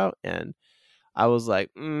talking about. And I was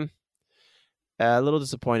like, a little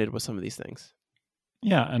disappointed with some of these things.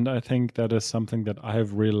 Yeah, and I think that is something that I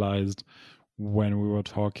have realized when we were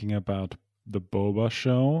talking about the Boba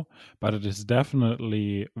show, but it is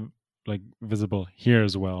definitely like visible here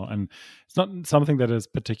as well. And it's not something that is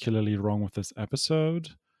particularly wrong with this episode,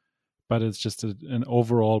 but it's just an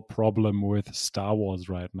overall problem with Star Wars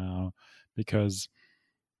right now, because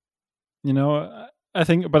I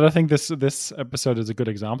think this episode is a good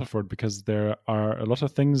example for it, because there are a lot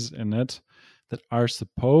of things in it that are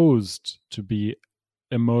supposed to be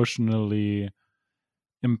emotionally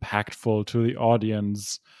impactful to the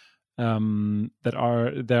audience. There are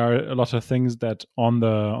a lot of things that on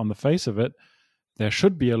the face of it, there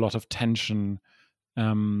should be a lot of tension,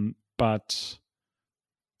 but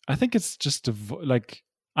I think it's just like,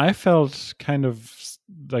 I felt kind of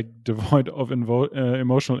like devoid of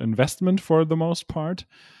emotional investment for the most part,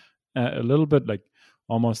 a little bit, like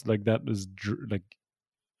almost like that is like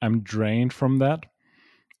I'm drained from that.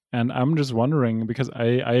 And I'm just wondering, because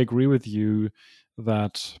I agree with you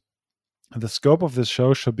that the scope of this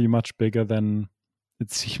show should be much bigger than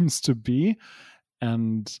it seems to be.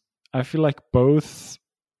 And I feel like both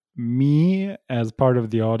me as part of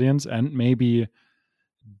the audience and maybe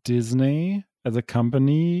Disney as a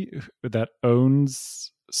company that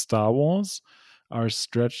owns Star Wars are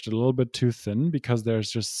stretched a little bit too thin, because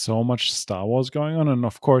there's just so much Star Wars going on. And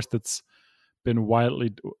of course, that's been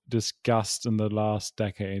widely discussed in the last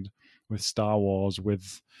decade with Star Wars,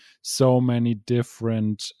 with so many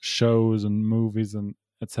different shows and movies and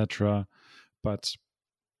etc. But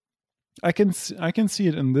I can see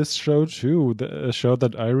it in this show too, a show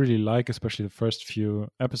that I really like, especially the first few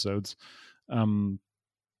episodes.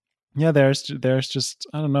 There's just,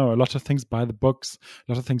 I don't know, a lot of things by the books,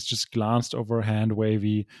 a lot of things just glanced over, hand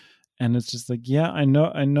wavy, and it's just like, yeah, I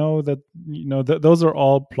know that those are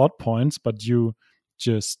all plot points, but you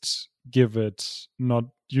just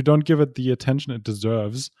you don't give it the attention it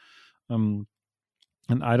deserves. And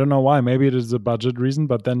I don't know why. Maybe it is a budget reason,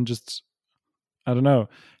 but then just, I don't know,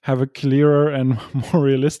 have a clearer and more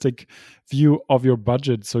realistic view of your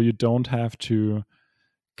budget, so you don't have to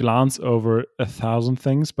glance over 1,000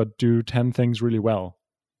 things, but do 10 things really well.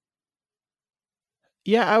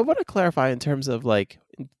 Yeah, I want to clarify in terms of, like,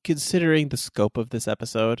 considering the scope of this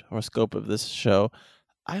episode or scope of this show,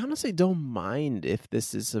 I honestly don't mind if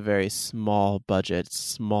this is a very small budget,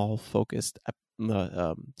 small focused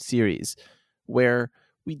series, where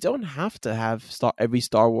we don't have to have every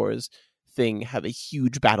Star Wars thing have a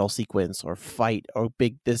huge battle sequence or fight or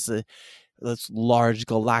big this large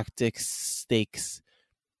galactic stakes.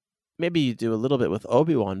 Maybe you do a little bit with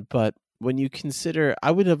Obi-Wan, but when you consider,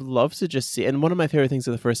 I would have loved to just see, and one of my favorite things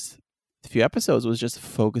of the first few episodes was just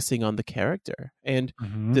focusing on the character and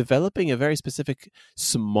developing a very specific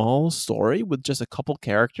small story with just a couple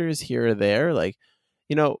characters here or there, like,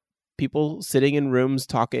 people sitting in rooms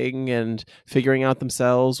talking and figuring out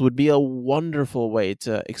themselves would be a wonderful way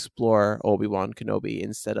to explore Obi-Wan Kenobi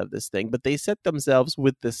instead of this thing. But they set themselves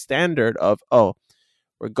with the standard of,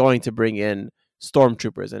 we're going to bring in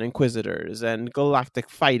stormtroopers and inquisitors and galactic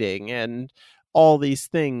fighting and all these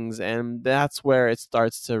things, and that's where it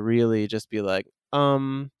starts to really just be like,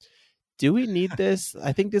 do we need this?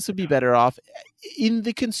 I think this would be better off in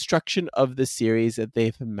the construction of the series that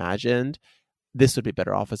they've imagined. This would be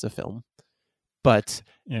better off as a film. But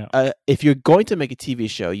if you're going to make a TV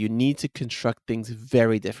show, you need to construct things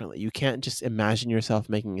very differently. You can't just imagine yourself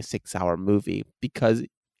making a 6-hour movie, because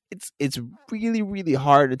it's really, really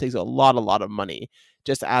hard. It takes a lot of money.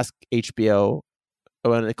 Just ask HBO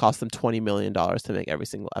when it cost them $20 million to make every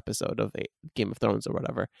single episode of Game of Thrones or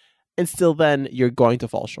whatever. And still then you're going to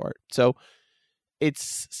fall short. So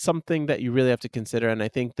it's something that you really have to consider. And I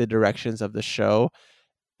think the directions of the show,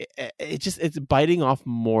 it's biting off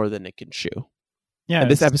more than it can chew. Yeah,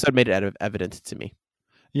 and this episode made it evident to me.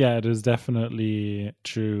 Yeah, it is definitely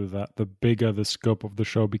true that the bigger the scope of the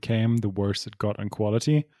show became, the worse it got in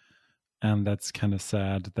quality. And that's kind of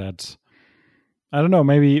sad that, I don't know,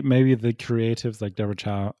 maybe the creatives like Deborah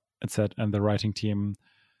Chow and the writing team,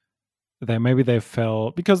 they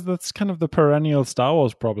fell, because that's kind of the perennial Star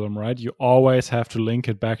Wars problem, right? You always have to link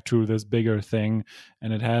it back to this bigger thing,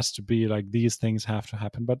 and it has to be like these things have to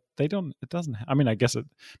happen, but it doesn't. I mean, I guess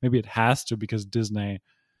maybe it has to because Disney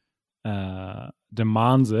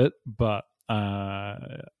demands it, but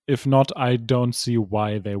if not, I don't see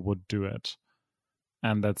why they would do it.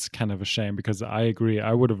 And that's kind of a shame, because I agree,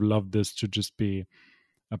 I would have loved this to just be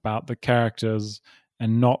about the characters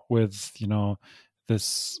and not with,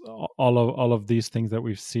 this all of these things that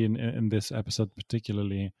we've seen in this episode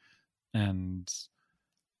particularly. And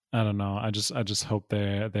I don't know, I just hope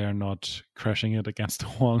they're not crashing it against the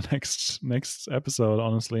wall next episode,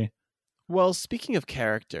 honestly. Well, speaking of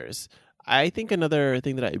characters, I think another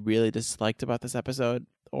thing that I really disliked about this episode,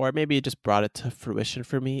 or maybe it just brought it to fruition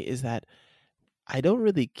for me, is that I don't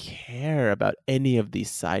really care about any of these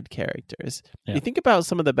side characters. Yeah. You think about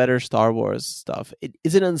some of the better Star Wars stuff, it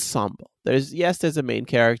is an ensemble. There's a main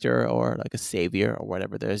character or like a savior or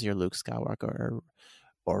whatever. There's your Luke Skywalker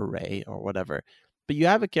or Rey or whatever. But you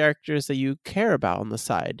have characters that you care about on the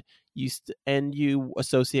side. And you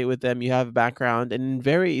associate with them. You have a background, and in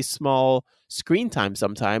very small screen time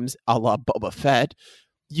sometimes, a la Boba Fett,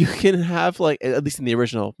 you can have, like, at least in the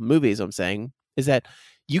original movies, I'm saying, is that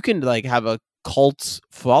you can like have a cult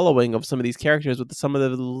following of some of these characters with some of the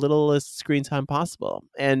littlest screen time possible.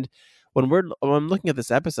 And when I'm looking at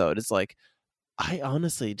this episode, it's like, I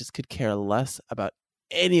honestly just could care less about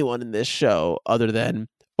anyone in this show other than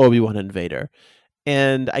Obi-Wan and Vader.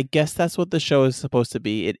 And I guess that's what the show is supposed to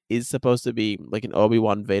be. It is supposed to be like an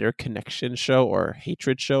Obi-Wan Vader connection show or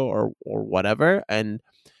hatred show or whatever. And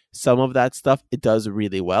some of that stuff, it does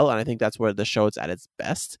really well. And I think that's where the show is at its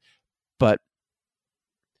best. But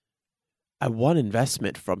I want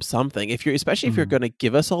investment from something. Especially if you're going to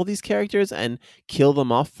give us all these characters and kill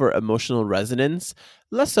them off for emotional resonance,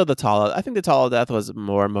 less so the Tala. I think the Tala death was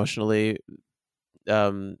more emotionally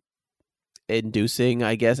inducing,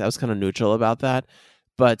 I guess. I was kind of neutral about that.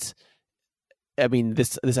 But I mean,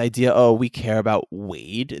 this idea, we care about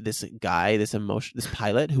Wade, this guy, this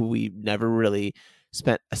pilot who we never really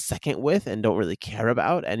spent a second with and don't really care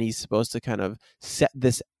about, and he's supposed to kind of set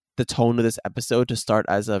the tone of this episode to start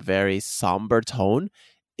as a very somber tone.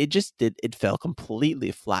 It fell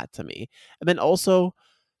completely flat to me. And then also,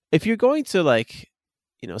 if you're going to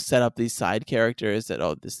set up these side characters that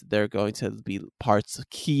they're going to be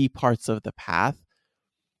key parts of the path,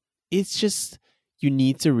 it's just, you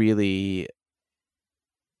need to really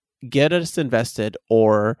get us invested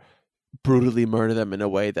or brutally murder them in a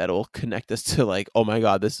way that will connect us to, like, oh my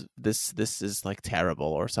god, this is like terrible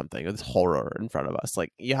or something, or this horror in front of us.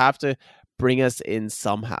 Like, you have to bring us in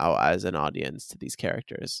somehow as an audience to these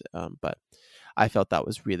characters. But I felt that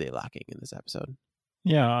was really lacking in this episode.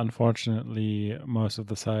 Yeah, unfortunately, most of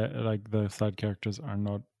the side characters are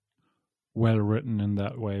not well written in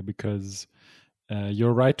that way, because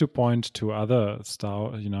you're right to point to other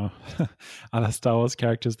Star Wars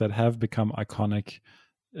characters that have become iconic,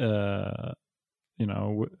 with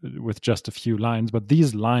just a few lines. But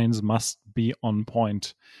these lines must be on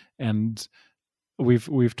point, and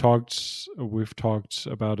we've talked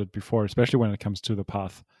about it before, especially when it comes to the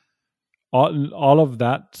path. All of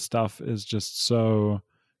that stuff is just so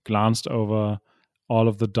glanced over. All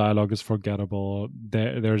of the dialogue is forgettable.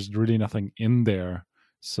 There's really nothing in there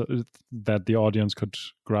so that the audience could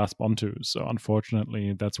grasp onto. So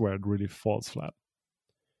unfortunately, that's where it really falls flat.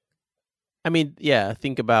 I mean, yeah,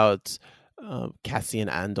 think about Cassian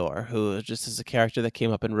Andor, who just is a character that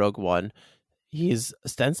came up in Rogue One. He's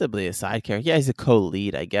ostensibly a side character. Yeah, he's a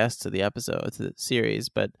co-lead, I guess, to the series,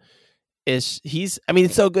 but it's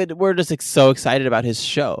so good. We're just so excited about his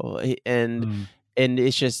show, and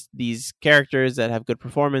it's just these characters that have good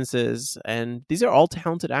performances, and these are all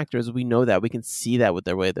talented actors. We know that. We can see that with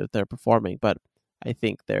their way that they're performing. But I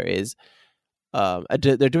think there is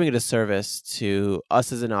they're doing a disservice to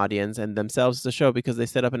us as an audience and themselves as a show, because they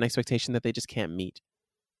set up an expectation that they just can't meet.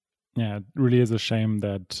 Yeah, it really is a shame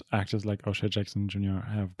that actors like O'Shea Jackson Jr.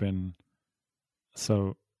 have been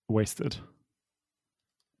so wasted.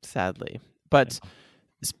 Sadly. But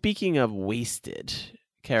speaking of wasted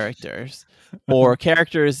characters, or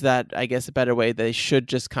characters that I guess a better way they should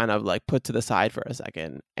just kind of like put to the side for a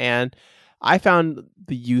second. And I found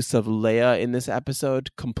the use of Leia in this episode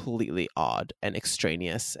completely odd and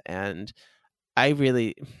extraneous. And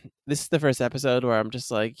this is the first episode where I'm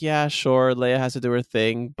just like, yeah, sure, Leia has to do her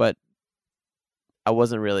thing, but I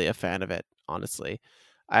wasn't really a fan of it, honestly.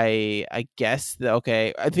 I guess that,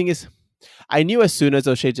 okay, I knew as soon as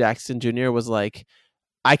O'Shea Jackson Jr. was like,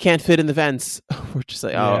 I can't fit in the vents. We're just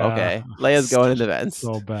like, oh, okay. Leia's going in the vents.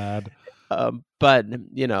 So bad. But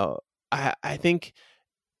I think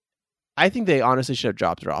they honestly should have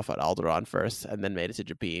dropped her off at Alderaan first, and then made it to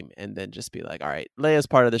Jabim, and then just be like, all right, Leia's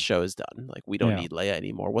part of the show is done. Like, we don't need Leia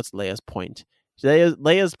anymore. What's Leia's point?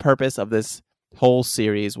 Leia's purpose of this whole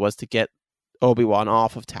series was to get Obi-Wan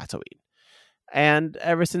off of Tatooine, and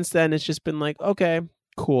ever since then, it's just been like, okay,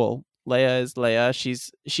 cool. Leia is Leia.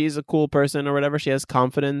 She's a cool person or whatever. She has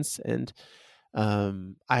confidence, and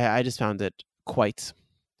I just found it quite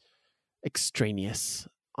extraneous,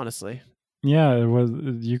 honestly. Yeah, it was.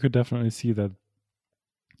 You could definitely see that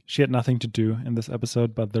she had nothing to do in this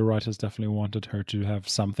episode, but the writers definitely wanted her to have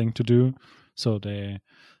something to do, so they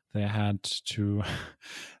had to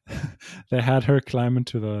they had her climb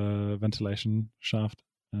into the ventilation shaft,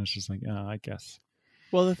 and it's just like, yeah, I guess.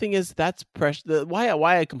 Well, the thing is, that's precious.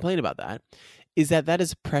 Why I complain about that is that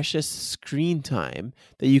is precious screen time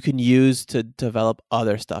that you can use to develop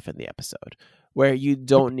other stuff in the episode, where you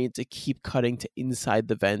don't need to keep cutting to inside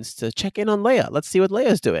the vents to check in on Leia. Let's see what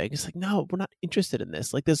Leia's doing. It's like, no, we're not interested in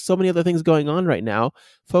this. Like, there's so many other things going on right now.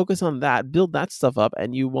 Focus on that, build that stuff up,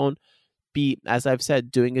 and you won't be, as I've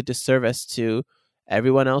said, doing a disservice to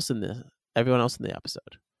everyone else in the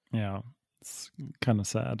episode. Yeah, it's kind of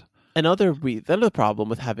sad. Another problem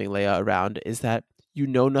with having Leia around is that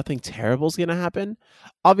nothing terrible is going to happen.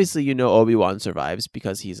 Obviously, Obi-Wan survives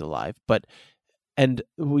because he's alive, and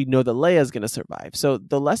we know that Leia is going to survive. So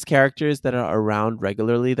the less characters that are around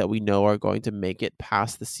regularly that we know are going to make it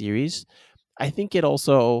past the series, I think it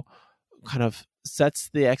also kind of sets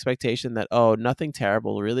the expectation that, oh, nothing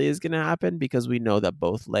terrible really is going to happen, because we know that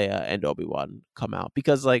both Leia and Obi-Wan come out.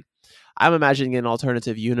 Because, like, I'm imagining an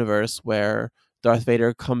alternative universe where Darth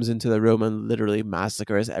Vader comes into the room and literally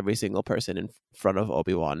massacres every single person in front of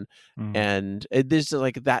Obi-Wan. And there's just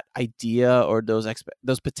like that idea, or those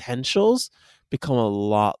potentials become a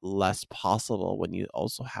lot less possible when you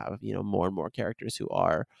also have, more and more characters who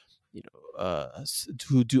are,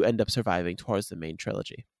 who do end up surviving towards the main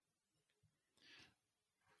trilogy.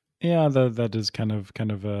 Yeah, that is kind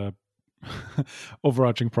of a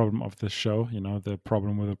overarching problem of this show, the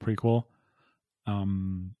problem with a prequel.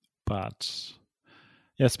 But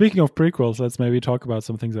yeah, speaking of prequels, let's maybe talk about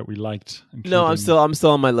some things that we liked. No, I'm still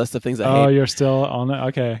on my list of things I hate. Oh, you're still on it?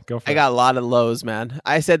 Okay, go for it. I got a lot of lows, man.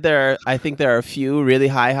 I said I think there are a few really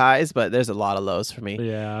high highs, but there's a lot of lows for me.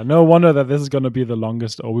 Yeah, no wonder that this is going to be the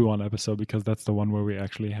longest Obi-Wan episode, because that's the one where we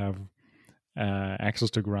actually have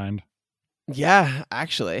access to grind. Yeah,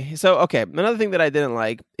 actually. So, okay, another thing that I didn't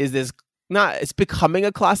like is this. It's becoming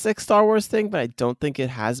a classic Star Wars thing, but I don't think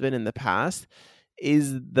it has been in the past.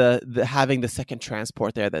 Is the having the second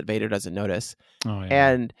transport there that Vader doesn't notice. Oh, yeah.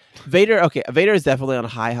 And Vader is definitely on a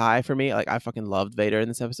high for me. Like, I fucking loved Vader in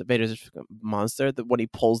this episode. Vader's a monster. When he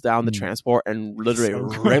pulls down the transport and literally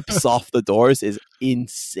rips off the doors is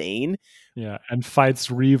insane. Yeah, and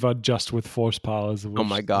fights Reva just with force powers. Oh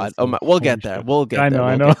my god! We'll get there. We'll get there.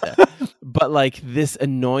 I know. But like, this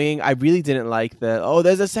annoying. I really didn't like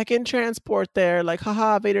there's a second transport there. Like,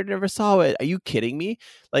 haha, Vader never saw it. Are you kidding me?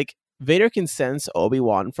 Like, Vader can sense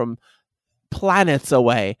Obi-Wan from planets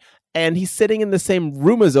away, and he's sitting in the same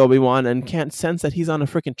room as Obi-Wan and can't sense that he's on a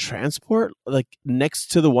freaking transport, like, next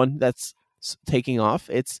to the one that's taking off.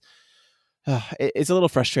 It's a little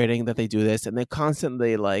frustrating that they do this, and they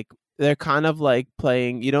constantly, like, they're kind of like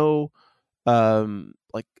playing, like,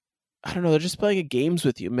 I don't know, they're just playing games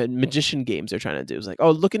with you, magician games they're trying to do. It's like, oh,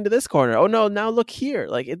 look into this corner. Oh no, now look here.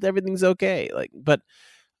 Like, everything's okay. Like, but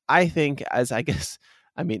I think,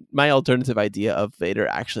 my alternative idea of Vader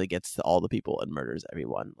actually gets to all the people and murders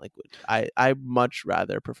everyone. Like, I much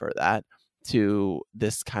rather prefer that to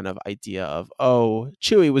this kind of idea of, oh,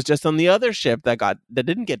 Chewie was just on the other ship that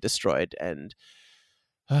didn't get destroyed. And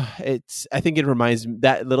I think it reminds me,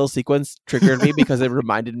 that little sequence triggered me because it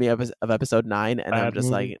reminded me of episode 9, and I'm just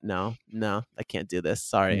like, no, I can't do this.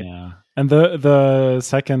 Sorry. Yeah. And the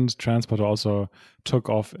second transport also took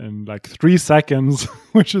off in like 3 seconds,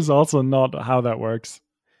 which is also not how that works.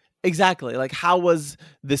 Exactly. Like, how was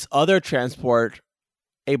this other transport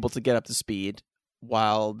able to get up to speed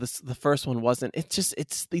while the first one wasn't?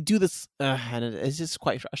 They do this, and it's just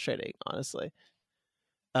quite frustrating, honestly.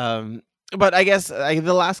 But I guess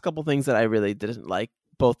the last couple things that I really didn't like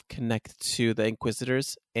both connect to the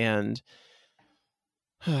Inquisitors and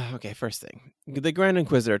okay, first thing, the Grand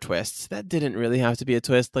Inquisitor twist. That didn't really have to be a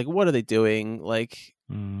twist. Like, what are they doing? Like,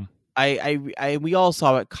 we all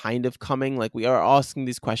saw it kind of coming. Like, we are asking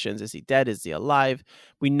these questions: is he dead? Is he alive?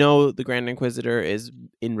 We know the Grand Inquisitor is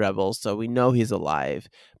in Rebels, so we know he's alive.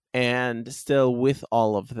 And still, with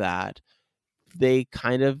all of that, they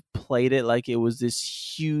kind of played it like it was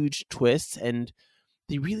this huge twist, and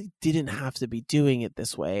they really didn't have to be doing it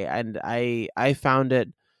this way. And I found it.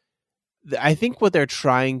 I think what they're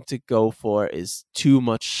trying to go for is too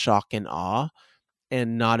much shock and awe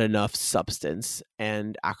and not enough substance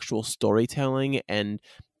and actual storytelling and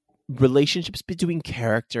relationships between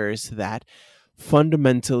characters that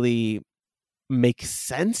fundamentally make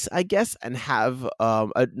sense, I guess, and have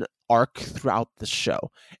an arc throughout the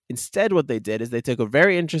show. Instead, what they did is they took a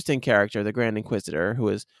very interesting character, the Grand Inquisitor, who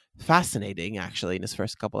is fascinating, actually, in his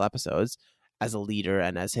first couple episodes as a leader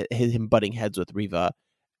and as him butting heads with Riva,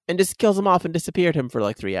 and just kills him off and disappeared him for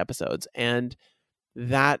like 3 episodes. And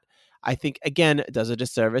that, I think, again, does a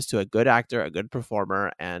disservice to a good actor, a good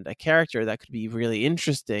performer, and a character that could be really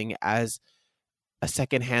interesting as a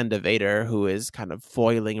second hand of Vader who is kind of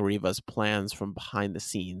foiling Riva's plans from behind the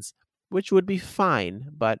scenes, which would be fine.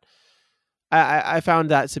 But I found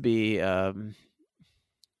that to be, I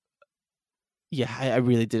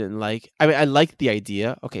really didn't like. I mean, I liked the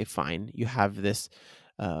idea. Okay, fine. You have this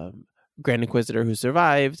Grand Inquisitor who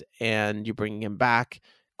survived, and you're bringing him back.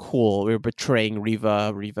 Cool. We're betraying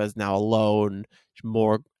Riva. Riva's now alone.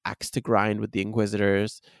 More axe to grind with the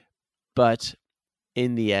Inquisitors. But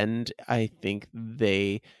in the end, I think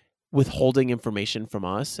they withholding information from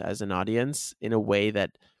us as an audience in a way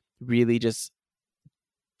that really just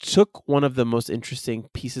took one of the most interesting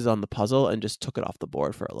pieces on the puzzle and just took it off the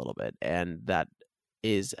board for a little bit. And that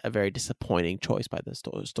is a very disappointing choice by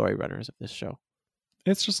the story runners of this show.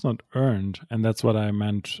 It's just not earned, and that's what I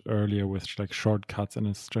meant earlier with like shortcuts and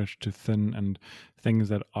it's stretched too thin and things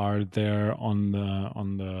that are there on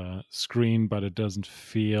the screen, but it doesn't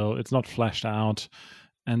feel, it's not fleshed out,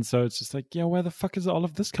 and so it's just like, yeah, where the fuck is all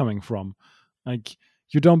of this coming from? Like,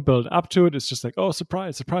 you don't build up to it. It's just like, oh,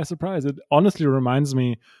 surprise, surprise, surprise. It honestly reminds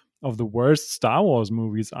me of the worst Star Wars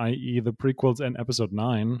movies, i.e., the prequels and Episode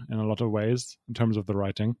 9, in a lot of ways in terms of the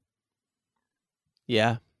writing.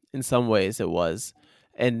 Yeah, in some ways it was.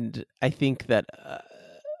 And I think that,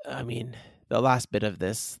 the last bit of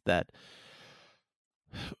this that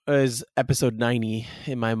is episode 90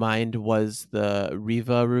 in my mind was the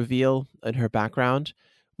Riva reveal in her background.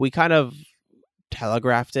 We kind of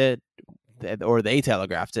telegraphed it, or they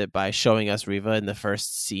telegraphed it by showing us Riva in the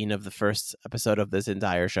first scene of the first episode of this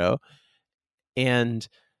entire show. And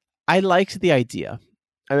I liked the idea.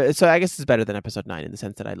 So I guess it's better than episode 9 in the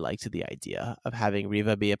sense that I liked the idea of having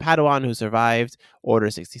Riva be a Padawan who survived Order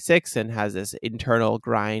 66 and has this internal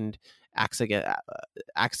grind, axe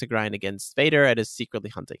to grind against Vader and is secretly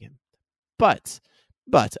hunting him. But,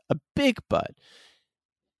 a big but,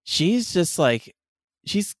 she's just like,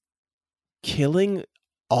 she's killing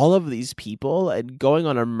all of these people and going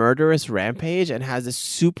on a murderous rampage and has this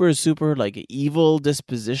super, super like evil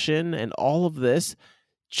disposition and all of this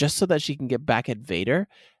just so that she can get back at Vader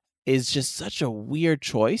is just such a weird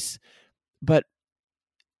choice. But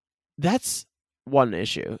that's one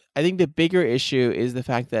issue. I think the bigger issue is the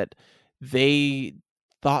fact that they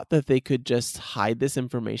thought that they could just hide this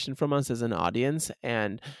information from us as an audience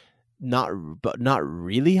and not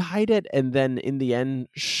really hide it, and then in the end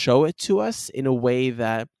show it to us in a way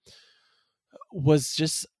that was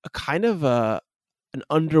just a kind of an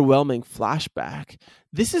underwhelming flashback.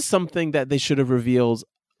 This is something that they should have revealed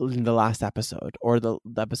in the last episode or the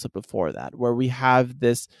episode before that, where we have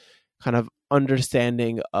this kind of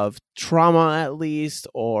understanding of trauma, at least,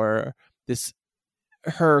 or this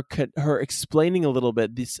her explaining a little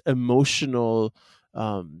bit this emotional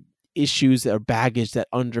issues or baggage that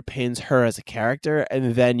underpins her as a character,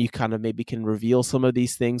 and then you kind of maybe can reveal some of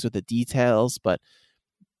these things with the details. But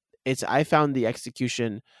I found the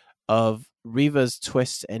execution of Riva's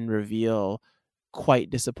twist and reveal quite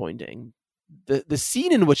disappointing. The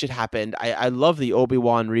scene in which it happened, I love the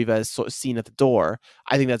Obi-Wan Riva scene at the door.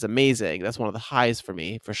 I think that's amazing. That's one of the highs for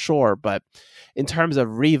me, for sure. But in terms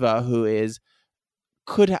of Riva, who had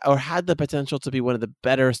the potential to be one of the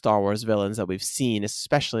better Star Wars villains that we've seen,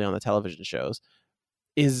 especially on the television shows,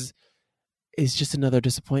 is just another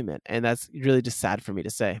disappointment. And that's really just sad for me to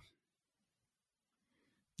say.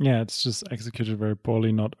 Yeah, it's just executed very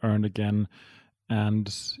poorly, not earned again.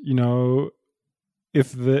 And,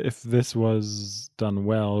 if this was done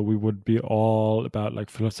well, we would be all about like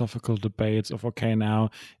philosophical debates of, okay, now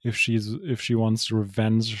if she wants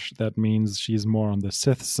revenge, that means she's more on the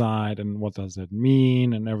Sith side, and what does that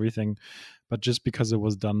mean and everything. But just because it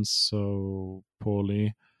was done so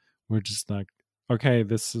poorly, we're just like, okay,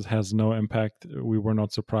 this has no impact. We were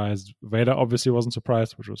not surprised. Vader obviously wasn't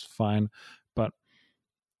surprised, which was fine, but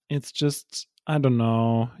it's just, I don't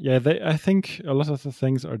know. Yeah, I think a lot of the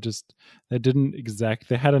things are just, they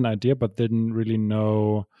had an idea, but didn't really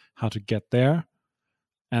know how to get there.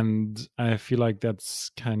 And I feel like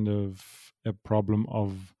that's kind of a problem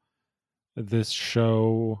of this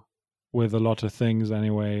show with a lot of things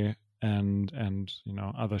anyway, and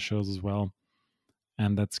other shows as well.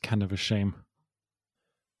 And that's kind of a shame.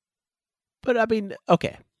 But I mean,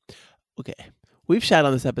 okay. We've chatted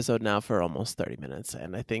on this episode now for almost 30 minutes,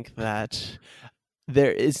 and I think that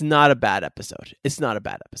there is not a bad episode. It's not a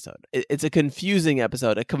bad episode. It's a confusing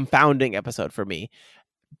episode, a confounding episode for me.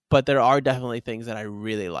 But there are definitely things that I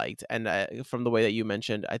really liked, and from the way that you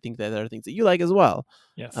mentioned, I think that there are things that you like as well.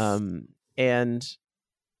 Yes. And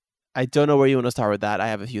I don't know where you want to start with that. I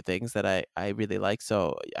have a few things that I really like,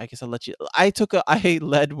 so I guess I'll let you. I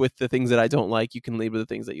led with the things that I don't like. You can lead with the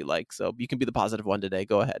things that you like, so you can be the positive one today.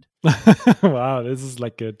 Go ahead. Wow, this is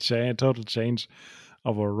like a total change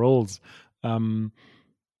of our roles.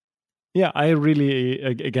 Yeah, I really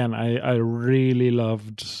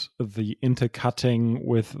loved the intercutting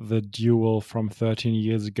with the duel from 13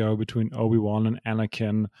 years ago between Obi-Wan and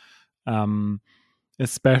Anakin.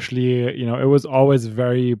 Especially, it was always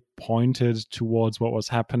very pointed towards what was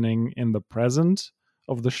happening in the present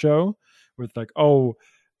of the show, with like, oh,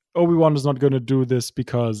 Obi-Wan is not going to do this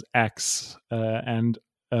because X, and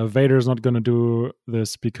Vader is not going to do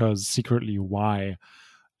this because secretly Y.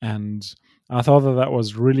 And I thought that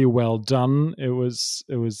was really well done. It was,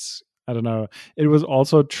 I don't know. It was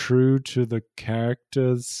also true to the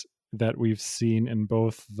characters that we've seen in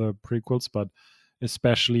both the prequels, but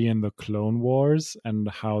especially in the Clone Wars, and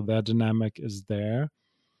how their dynamic is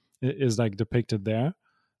like depicted there.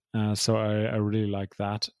 So I really like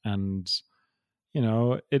that. And,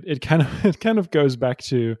 it kind of goes back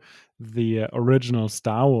to the original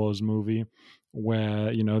Star Wars movie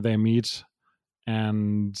where, they meet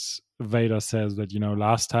and Vader says that,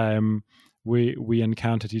 last time we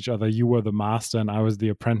encountered each other, you were the master and I was the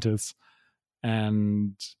apprentice.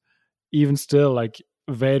 And even still, like,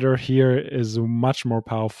 Vader here is much more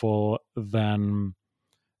powerful than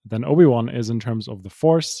Obi-Wan is in terms of the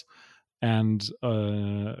Force and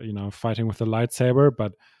fighting with the lightsaber,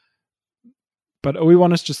 but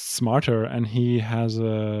Obi-Wan is just smarter, and he has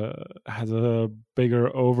a bigger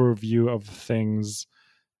overview of things.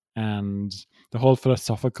 And the whole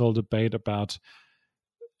philosophical debate about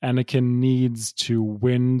Anakin needs to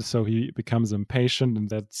win, so he becomes impatient, and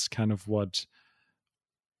that's kind of what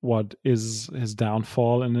is his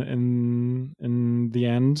downfall in the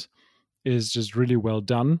end, is just really well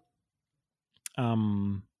done.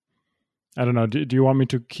 I don't know. Do you want me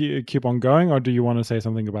to keep on going, or do you want to say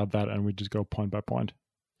something about that and we just go point by point?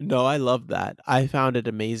 No, I love that. I found it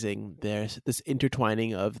amazing. There's this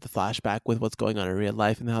intertwining of the flashback with what's going on in real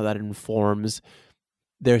life and how that informs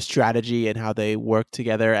their strategy and how they work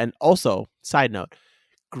together. And also, side note,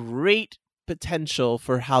 great potential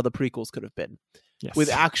for how the prequels could have been. Yes. With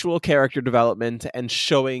actual character development and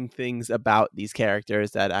showing things about these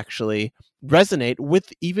characters that actually resonate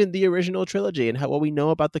with even the original trilogy and what we know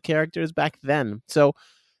about the characters back then. So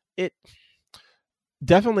it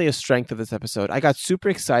definitely a strength of this episode. I got super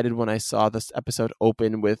excited when I saw this episode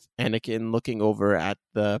open with Anakin looking over at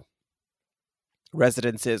the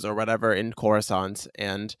residences or whatever in Coruscant.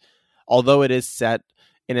 And although it is set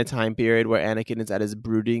in a time period where Anakin is at his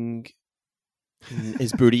broodiest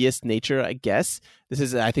nature, I guess. This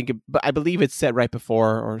is, I believe it's set right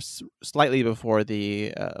before or slightly before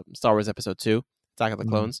the Star Wars Episode 2, Attack of the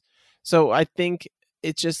Clones. So I think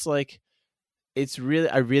it's just like,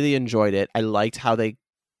 I really enjoyed it. I liked how they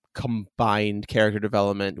combined character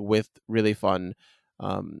development with really fun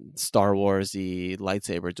Star Wars-y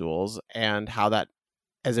lightsaber duels, and how that,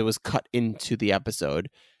 as it was cut into the episode,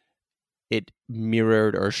 it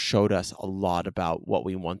mirrored or showed us a lot about what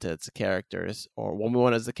we wanted as the characters, or what we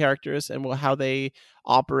want as the characters, and how they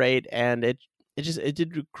operate. And it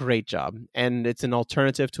did a great job. And it's an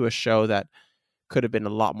alternative to a show that could have been a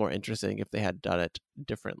lot more interesting if they had done it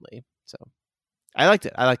differently. So I liked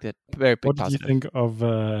it. Very big positive. What did you think of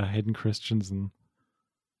Hayden Christensen?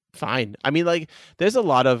 Fine. I mean, like, there's a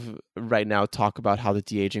lot of right now talk about how the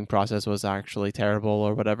de-aging process was actually terrible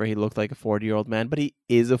or whatever. He looked like a 40-year-old man, but he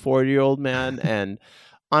is a 40-year-old man. And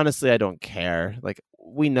honestly, I don't care. Like,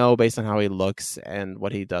 we know based on how he looks and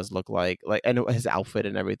what he does look like and his outfit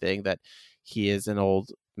and everything, that he is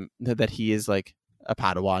that he is like a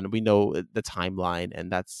Padawan. We know the timeline,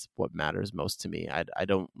 and that's what matters most to me. I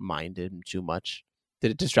don't mind him too much.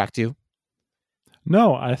 Did it distract you?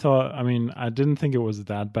 No, I didn't think it was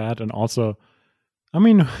that bad. And also, I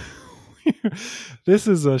mean, this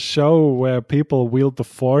is a show where people wield the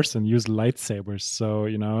force and use lightsabers. So,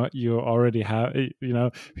 you already have,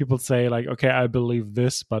 people say like, okay, I believe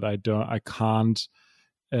this, but I can't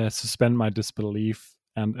suspend my disbelief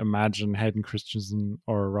and imagine Hayden Christensen,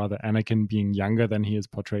 or rather Anakin, being younger than he is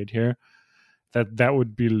portrayed here. That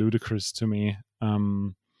would be ludicrous to me.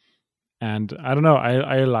 And I don't know,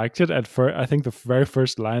 I liked it at first. I think the very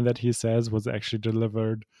first line that he says was actually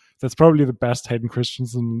delivered. That's probably the best Hayden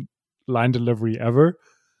Christensen line delivery ever.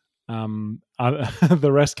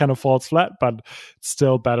 The rest kind of falls flat, but it's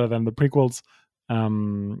still better than the prequels.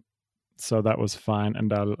 So that was fine.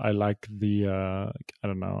 And I like the, I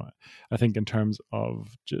don't know, I think in terms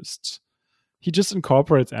of he just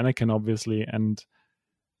incorporates Anakin, obviously. And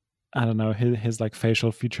I don't know, his like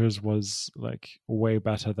facial features was like way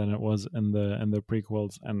better than it was in the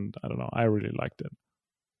prequels, and I don't know, I really liked it.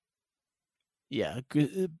 Yeah,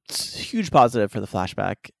 it's huge positive for the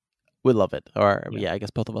flashback. We love it, or I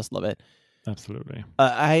guess both of us love it. Absolutely.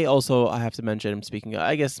 I have to mention, speaking of,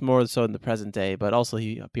 I guess more so in the present day, but also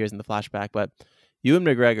he appears in the flashback. But Ewan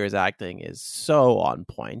McGregor's acting is so on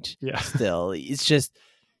point. Yeah. Still, it's just.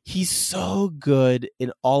 He's so good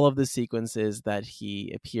in all of the sequences that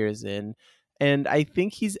he appears in. And I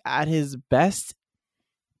think he's at his best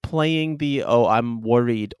playing the, I'm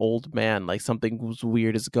worried old man, like something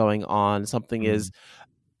weird is going on. Something is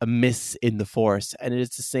amiss in the Force. And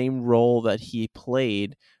it's the same role that he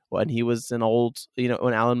played when he was an old,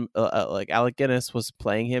 when Alec Guinness was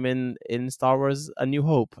playing him in Star Wars A New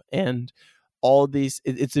Hope. And all these,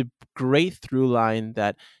 it's a great through line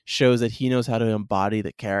that shows that he knows how to embody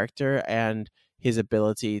the character and his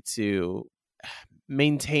ability to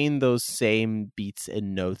maintain those same beats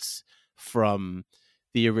and notes from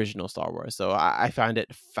the original Star Wars. So I find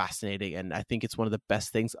it fascinating, and I think it's one of the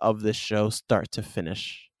best things of this show, start to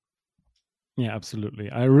finish. Yeah,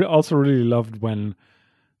 absolutely. I also really loved when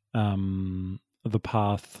the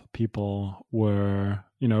Path people were,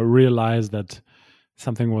 realized that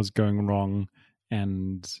something was going wrong,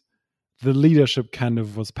 and the leadership kind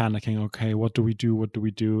of was panicking. Okay, what do we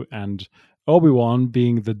do? And Obi-Wan,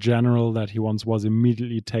 being the general that he once was,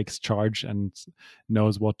 immediately takes charge and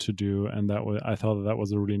knows what to do. And I thought that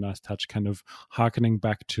was a really nice touch, kind of harkening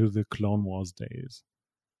back to the Clone Wars days.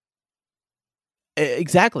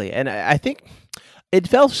 Exactly. And I think it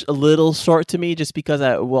felt a little short to me, just because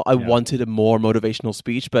I wanted a more motivational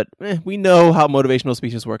speech, but we know how motivational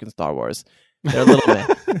speeches work in Star Wars. They're a little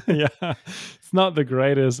bit. Yeah, it's not the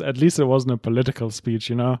greatest. At least it wasn't a political speech,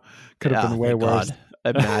 Could have been way worse.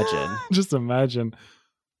 Imagine. Just imagine.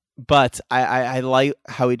 But I like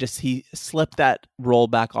how he slipped that roll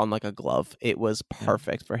back on like a glove. It was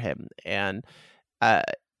perfect for him. And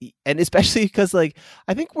especially because, like,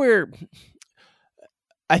 I think one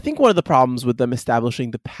of the problems with them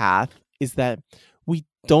establishing the Path is that we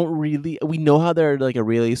know how they're like a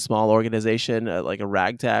really small organization, like a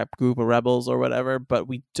ragtag group of rebels or whatever, but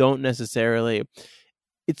we don't necessarily.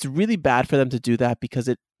 It's really bad for them to do that, because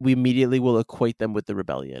we immediately will equate them with the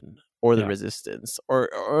rebellion or the resistance or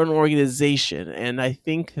an organization. And I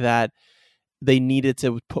think that they needed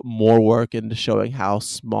to put more work into showing how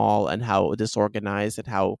small and how disorganized and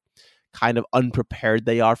how kind of unprepared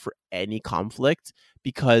they are for any conflict,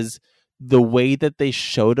 because the way that they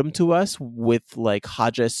showed them to us with like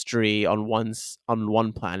Haja Stri on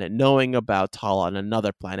one planet, knowing about Tala on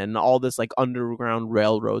another planet, and all this like underground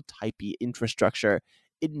railroad typey infrastructure,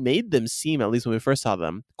 it made them seem, at least when we first saw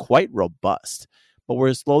them, quite robust. But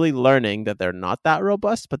we're slowly learning that they're not that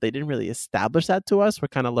robust, but they didn't really establish that to us. We're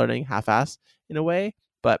kind of learning half-ass in a way.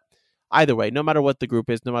 But either way, no matter what the group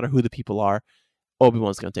is, no matter who the people are,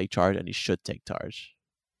 Obi-Wan's going to take charge, and he should take charge.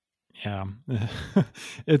 Yeah.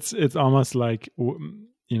 It's almost like,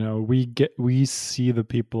 we see the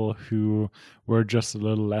people who were just a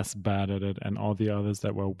little less bad at it, and all the others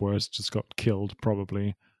that were worse just got killed,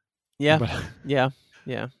 probably. Yeah.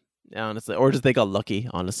 Yeah. Honestly, or just they got lucky,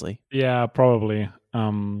 honestly. Yeah, probably.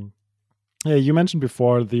 You mentioned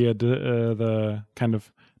before the kind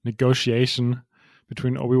of negotiation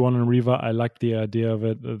between Obi-Wan and Reva. I liked the idea of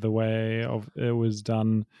it. The way it was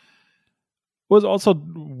done was also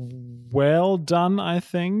well done, I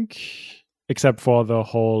think, except for the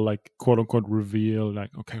whole like quote unquote reveal, like,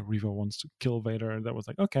 okay, Reva wants to kill Vader, and that was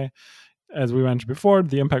like, okay. As we mentioned before,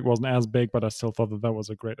 the impact wasn't as big, but I still thought that was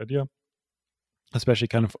a great idea. especially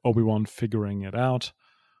kind of Obi-Wan figuring it out.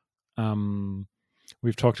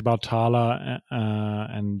 We've talked about Tala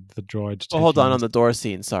and the droid. Oh, hold on the door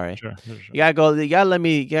scene. Sorry, sure. You gotta let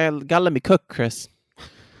me cook, Chris.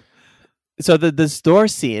 So this door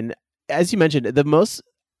scene, as you mentioned, the most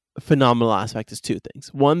phenomenal aspect is two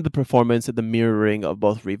things. One, the performance and the mirroring of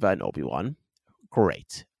both Reva and Obi-Wan.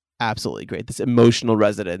 Great. Absolutely great. This emotional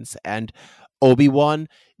resonance, and Obi-Wan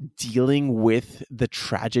dealing with the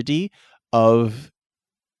tragedy of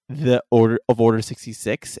Order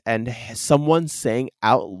 66, and someone saying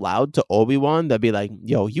out loud to Obi-Wan, that'd be like,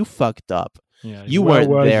 yo, you fucked up. Yeah, you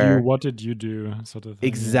weren't there. What did you do? Sort of thing.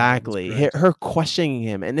 Exactly. Yeah, her questioning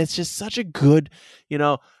him. And it's just such a good,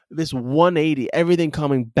 this 180, everything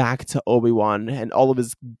coming back to Obi-Wan and all of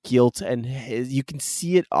his guilt, and you can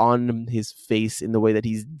see it on his face in the way that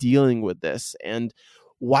he's dealing with this. And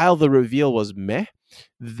while the reveal was meh,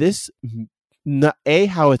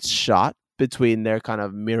 how it's shot between their kind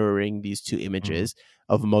of mirroring these two images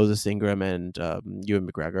of Moses Ingram and Ewan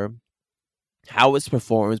McGregor, how it's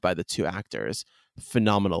performed by the two actors,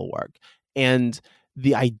 phenomenal work. And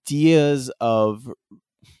the ideas of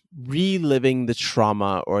reliving the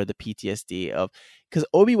trauma or the PTSD of, because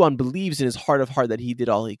Obi-Wan believes in his heart of heart that he did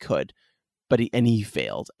all he could, but he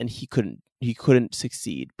failed and he couldn't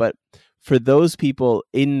succeed. But for those people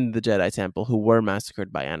in the Jedi Temple who were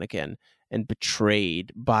massacred by Anakin and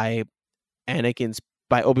betrayed by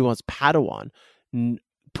Obi-Wan's Padawan,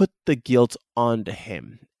 put the guilt onto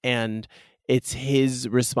him, and it's his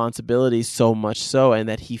responsibility so much so, and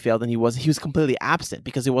that he failed, and he was completely absent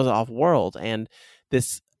because he wasn't off world. And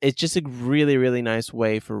it's just a really, really nice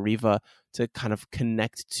way for Reva to kind of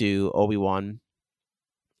connect to Obi-Wan,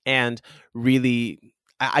 and really,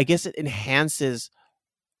 I guess it enhances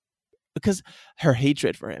because her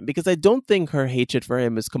hatred for him, because I don't think her hatred for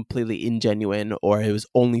him is completely ingenuine or it was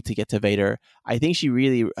only to get to Vader. I think she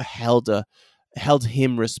really held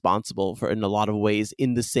him responsible for in a lot of ways,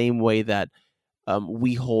 in the same way that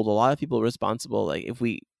we hold a lot of people responsible. Like if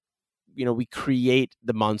we create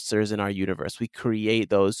the monsters in our universe, we create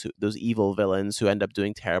those evil villains who end up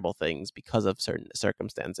doing terrible things because of certain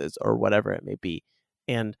circumstances or whatever it may be.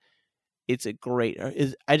 And it's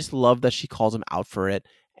I just love that she calls him out for it,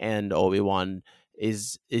 and Obi-Wan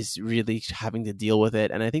is really having to deal with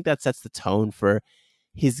it. And I think that sets the tone for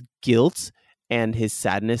his guilt and his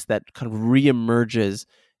sadness that kind of reemerges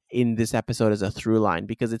in this episode as a through line,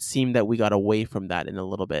 because it seemed that we got away from that in a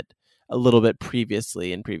little bit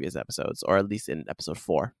previously in previous episodes, or at least in episode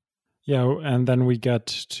 4. Yeah, and then we get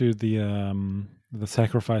to the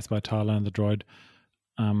sacrifice by Tala and the droid.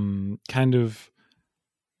 Kind of,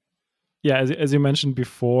 yeah, as you mentioned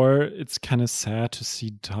before, it's kind of sad to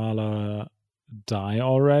see Tala die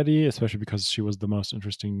already, especially because she was the most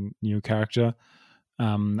interesting new character.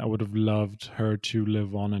 I would have loved her to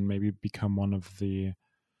live on and maybe become one of the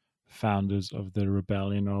founders of the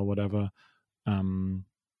rebellion or whatever. And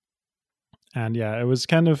yeah, it was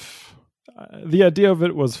kind of, the idea of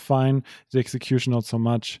it was fine. The execution not so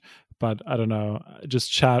much, but I don't know.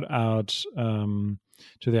 Just shout out to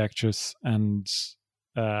the actress, and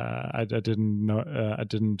I didn't know. I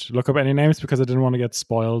didn't look up any names because I didn't want to get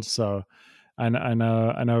spoiled. So I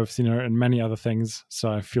know I've seen her in many other things,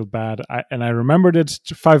 so I feel bad. I remembered it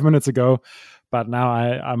 5 minutes ago, but now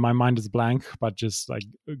I my mind is blank. But just like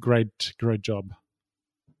great job.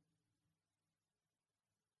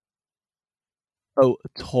 Oh,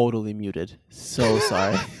 totally muted. So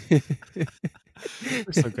sorry.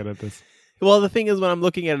 We're so good at this. Well, the thing is, when I'm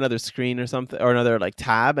looking at another screen or something, or another like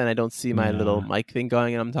tab, and I don't see my little mic thing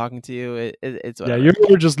going, and I'm talking to you, it's whatever. Yeah, you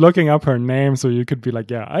were just looking up her name, so you could be like,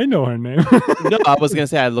 "Yeah, I know her name." No, I was gonna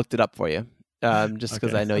say I looked it up for you, just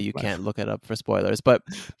because I know you can't look it up for spoilers. But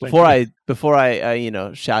before I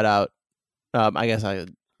shout out, I guess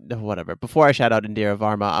whatever. Before I shout out Indira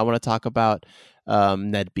Varma, I want to talk about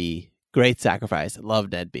Ned B. Great sacrifice.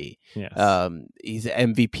 Love Ned B. Yes. He's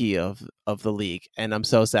MVP of the league, and I'm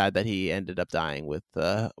so sad that he ended up dying with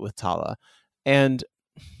Tala. And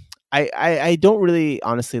I don't really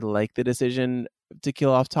honestly like the decision to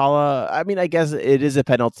kill off Tala. I mean, I guess it is a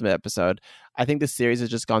penultimate episode. I think the series has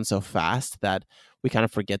just gone so fast that we kind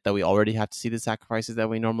of forget that we already have to see the sacrifices that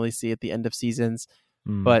we normally see at the end of seasons.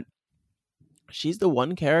 But she's the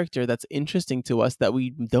one character that's interesting to us that we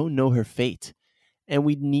don't know her fate. And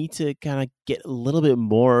we need to kind of get a little bit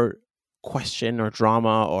more question or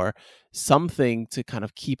drama or something to kind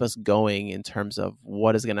of keep us going in terms of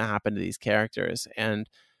what is going to happen to these characters. And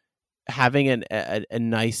having a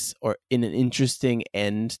nice or an interesting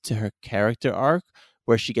end to her character arc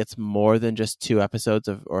where she gets more than just 2 episodes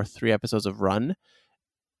or 3 episodes of run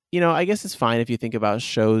I guess it's fine if you think about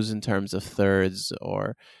shows in terms of thirds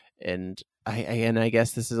and I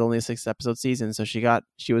guess this is only a 6 episode season, so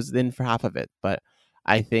she was in for half of it. But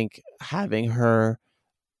I think having her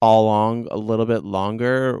all along a little bit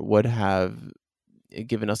longer would have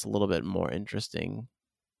given us a little bit more interesting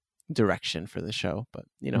direction for the show. But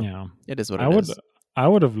Yeah. it is what I it would is. I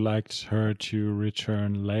would have liked her to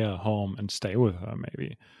return Leia home and stay with her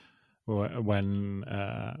maybe when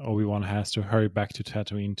Obi-Wan has to hurry back to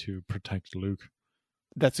Tatooine to protect Luke.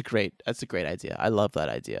 That's a great idea. I love that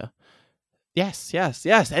idea. Yes,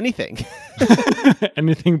 anything.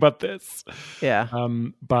 Anything but this. Yeah.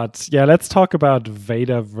 But yeah, let's talk about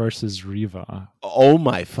Vader versus Reva. Oh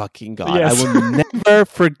my fucking god. Yes. I will never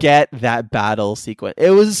forget that battle sequence.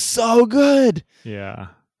 It was so good. Yeah.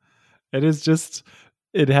 It is just,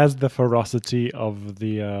 it has the ferocity of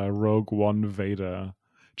the Rogue One Vader.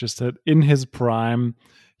 Just that in his prime,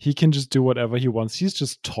 he can just do whatever he wants. He's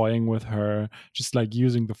just toying with her, just like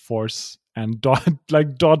using the Force and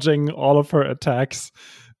like dodging all of her attacks.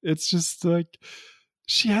 It's just like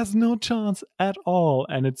she has no chance at all,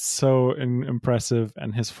 and it's so impressive.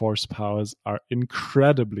 And his Force powers are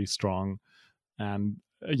incredibly strong, and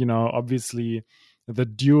obviously the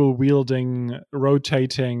dual wielding,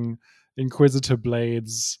 rotating Inquisitor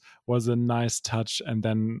blades was a nice touch, and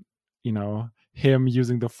then him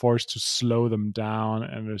using the Force to slow them down,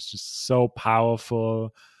 and it's just so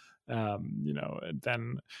powerful. And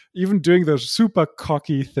then even doing the super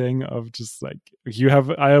cocky thing of just like,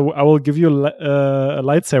 I will give you a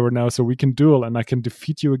lightsaber now so we can duel and I can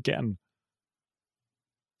defeat you again.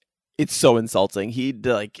 It's so insulting. He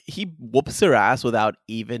whoops her ass without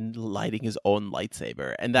even lighting his own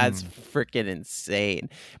lightsaber, and that's freaking insane.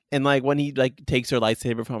 And like when he like takes her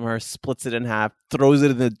lightsaber from her, splits it in half, throws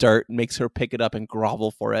it in the dirt, makes her pick it up and grovel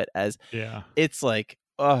for it. It's like,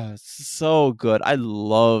 oh, so good. I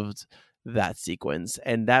loved that sequence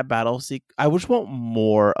and that battle I just want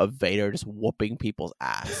more of Vader just whooping people's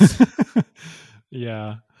ass.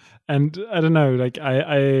 Yeah, and I don't know, like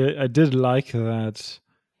I did like that.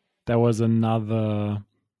 There was another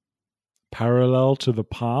parallel to the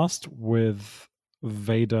past with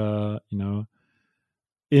Vader,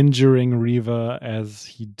 injuring Reva as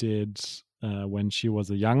he did when she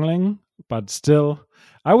was a youngling. But still,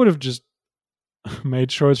 I would have just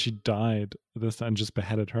made sure she died this time and just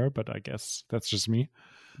beheaded her. But I guess that's just me.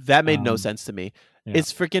 That made no sense to me. Yeah.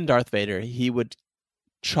 It's freaking Darth Vader. He would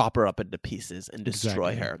chop her up into pieces and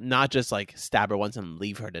destroy her, not just like stab her once and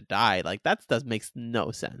leave her to die. Like that makes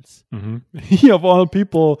no sense. He of all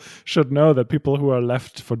people should know that people who are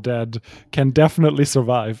left for dead can definitely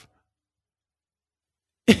survive.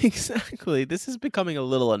 Exactly. This is becoming a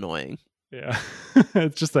little annoying. Yeah.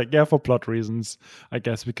 It's just like, for plot reasons, I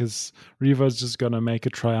guess, because Reva's just gonna make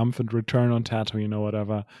a triumphant return on Tatooine or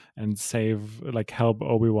whatever and help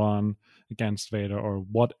Obi-Wan against Vader or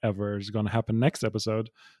whatever is going to happen next episode.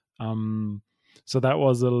 So that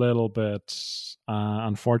was a little bit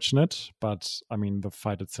unfortunate, but I mean, the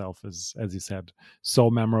fight itself is, as you said, so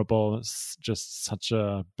memorable. It's just such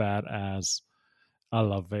a badass. I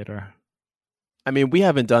love Vader. I mean, we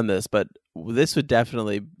haven't done this, but this would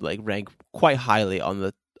definitely like rank quite highly on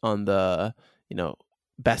the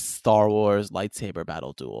best Star Wars lightsaber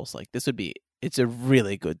battle duels. Like it's a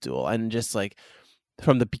really good duel, and just like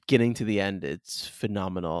from the beginning to the end, it's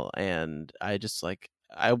phenomenal. And I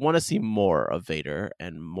want to see more of Vader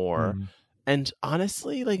and more, and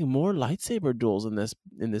honestly, like more lightsaber duels in this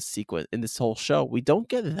sequence, in this whole show. We don't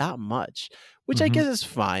get that much, which I guess is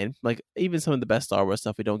fine. Like even some of the best Star Wars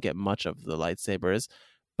stuff, we don't get much of the lightsabers.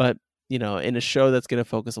 But in a show that's going to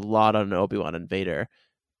focus a lot on Obi-Wan and Vader,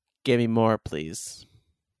 give me more, please.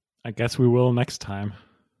 I guess we will next time.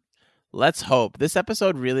 Let's hope. This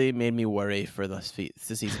episode really made me worry for the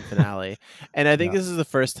season finale. And I think this is the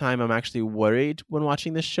first time I'm actually worried when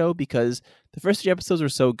watching this show, because the first 3 episodes were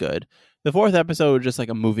so good. The 4th episode was just like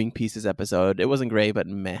a moving pieces episode. It wasn't great, but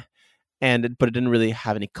meh. But it didn't really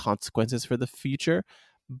have any consequences for the future.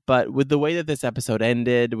 But with the way that this episode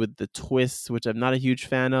ended, with the twists, which I'm not a huge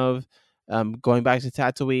fan of, going back to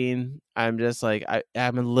Tatooine, I'm just like,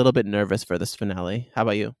 I'm a little bit nervous for this finale. How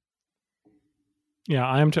about you? Yeah,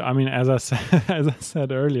 I am too. I mean, as I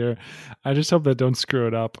said earlier, I just hope they don't screw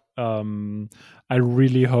it up. I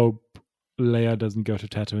really hope Leia doesn't go to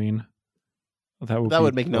Tatooine. That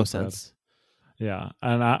would make no sense. Yeah,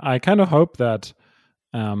 and I kind of hope that,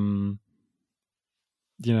 I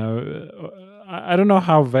don't know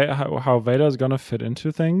how Vader is gonna fit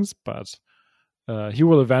into things, but he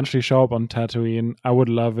will eventually show up on Tatooine. I would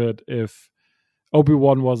love it if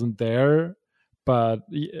Obi-Wan wasn't there, but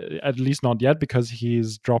at least not yet, because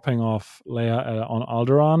he's dropping off Leia on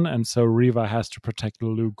Alderaan, and so Reva has to protect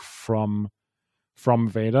Luke from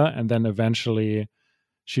Vader, and then eventually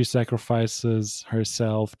she sacrifices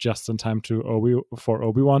herself just in time for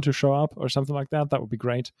Obi-Wan to show up or something like that. That would be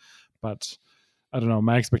great, but I don't know.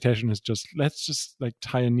 My expectation is just let's just like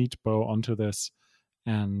tie a neat bow onto this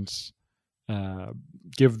and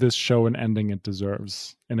give this show an ending it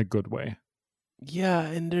deserves in a good way. Yeah,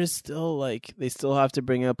 and there's still like they still have to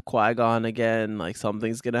bring up Qui-Gon again. Like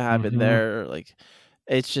something's gonna happen there. Like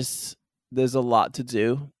it's just there's a lot to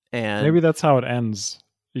do, and maybe that's how it ends.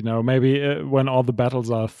 You know, maybe when all the battles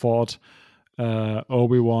are fought,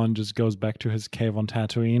 Obi-Wan just goes back to his cave on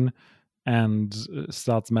Tatooine and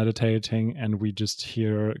starts meditating, and we just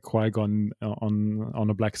hear Qui-Gon on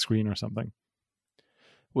a black screen or something.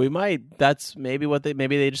 We might. That's maybe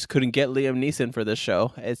maybe they just couldn't get Liam Neeson for this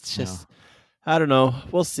show. It's just. Yeah. I don't know.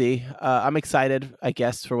 We'll see. I'm excited, I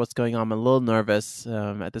guess, for what's going on. I'm a little nervous.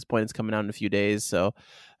 At this point, it's coming out in a few days, so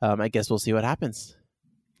I guess we'll see what happens.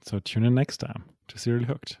 So tune in next time to Serially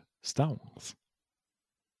Hooked Star Wars.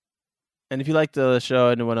 And if you like the show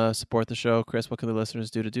and want to support the show, Chris, what can the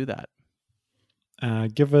listeners do to do that?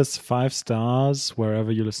 Give us 5 stars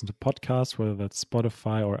wherever you listen to podcasts, whether that's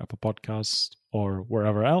Spotify or Apple Podcasts or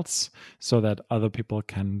wherever else, so that other people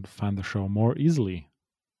can find the show more easily.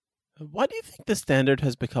 Why do you think the standard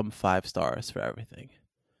has become 5 stars for everything?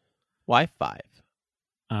 Why 5?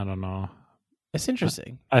 I don't know. It's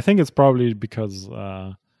interesting. I think it's probably because,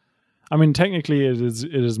 I mean, technically it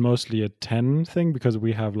is mostly a 10 thing because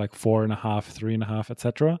we have like 4.5, 3.5,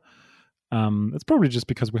 etc. It's probably just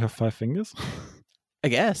because we have 5 fingers. I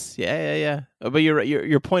guess, yeah. But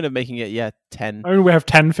your point of making it, 10. I mean, we have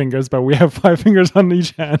 10 fingers, but we have 5 fingers on each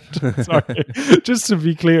hand. Sorry, just to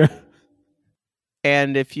be clear.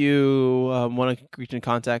 And if you want to reach in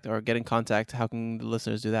contact or get in contact, how can the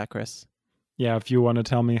listeners do that, Chris? Yeah, if you want to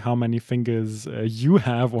tell me how many fingers you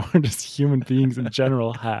have or just human beings in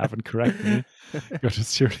general have and correct me, go to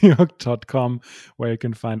seriallyhooked.com where you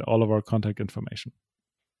can find all of our contact information.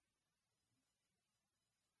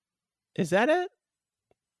 Is that it?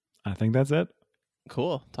 I think that's it.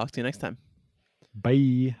 Cool. Talk to you next time.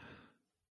 Bye.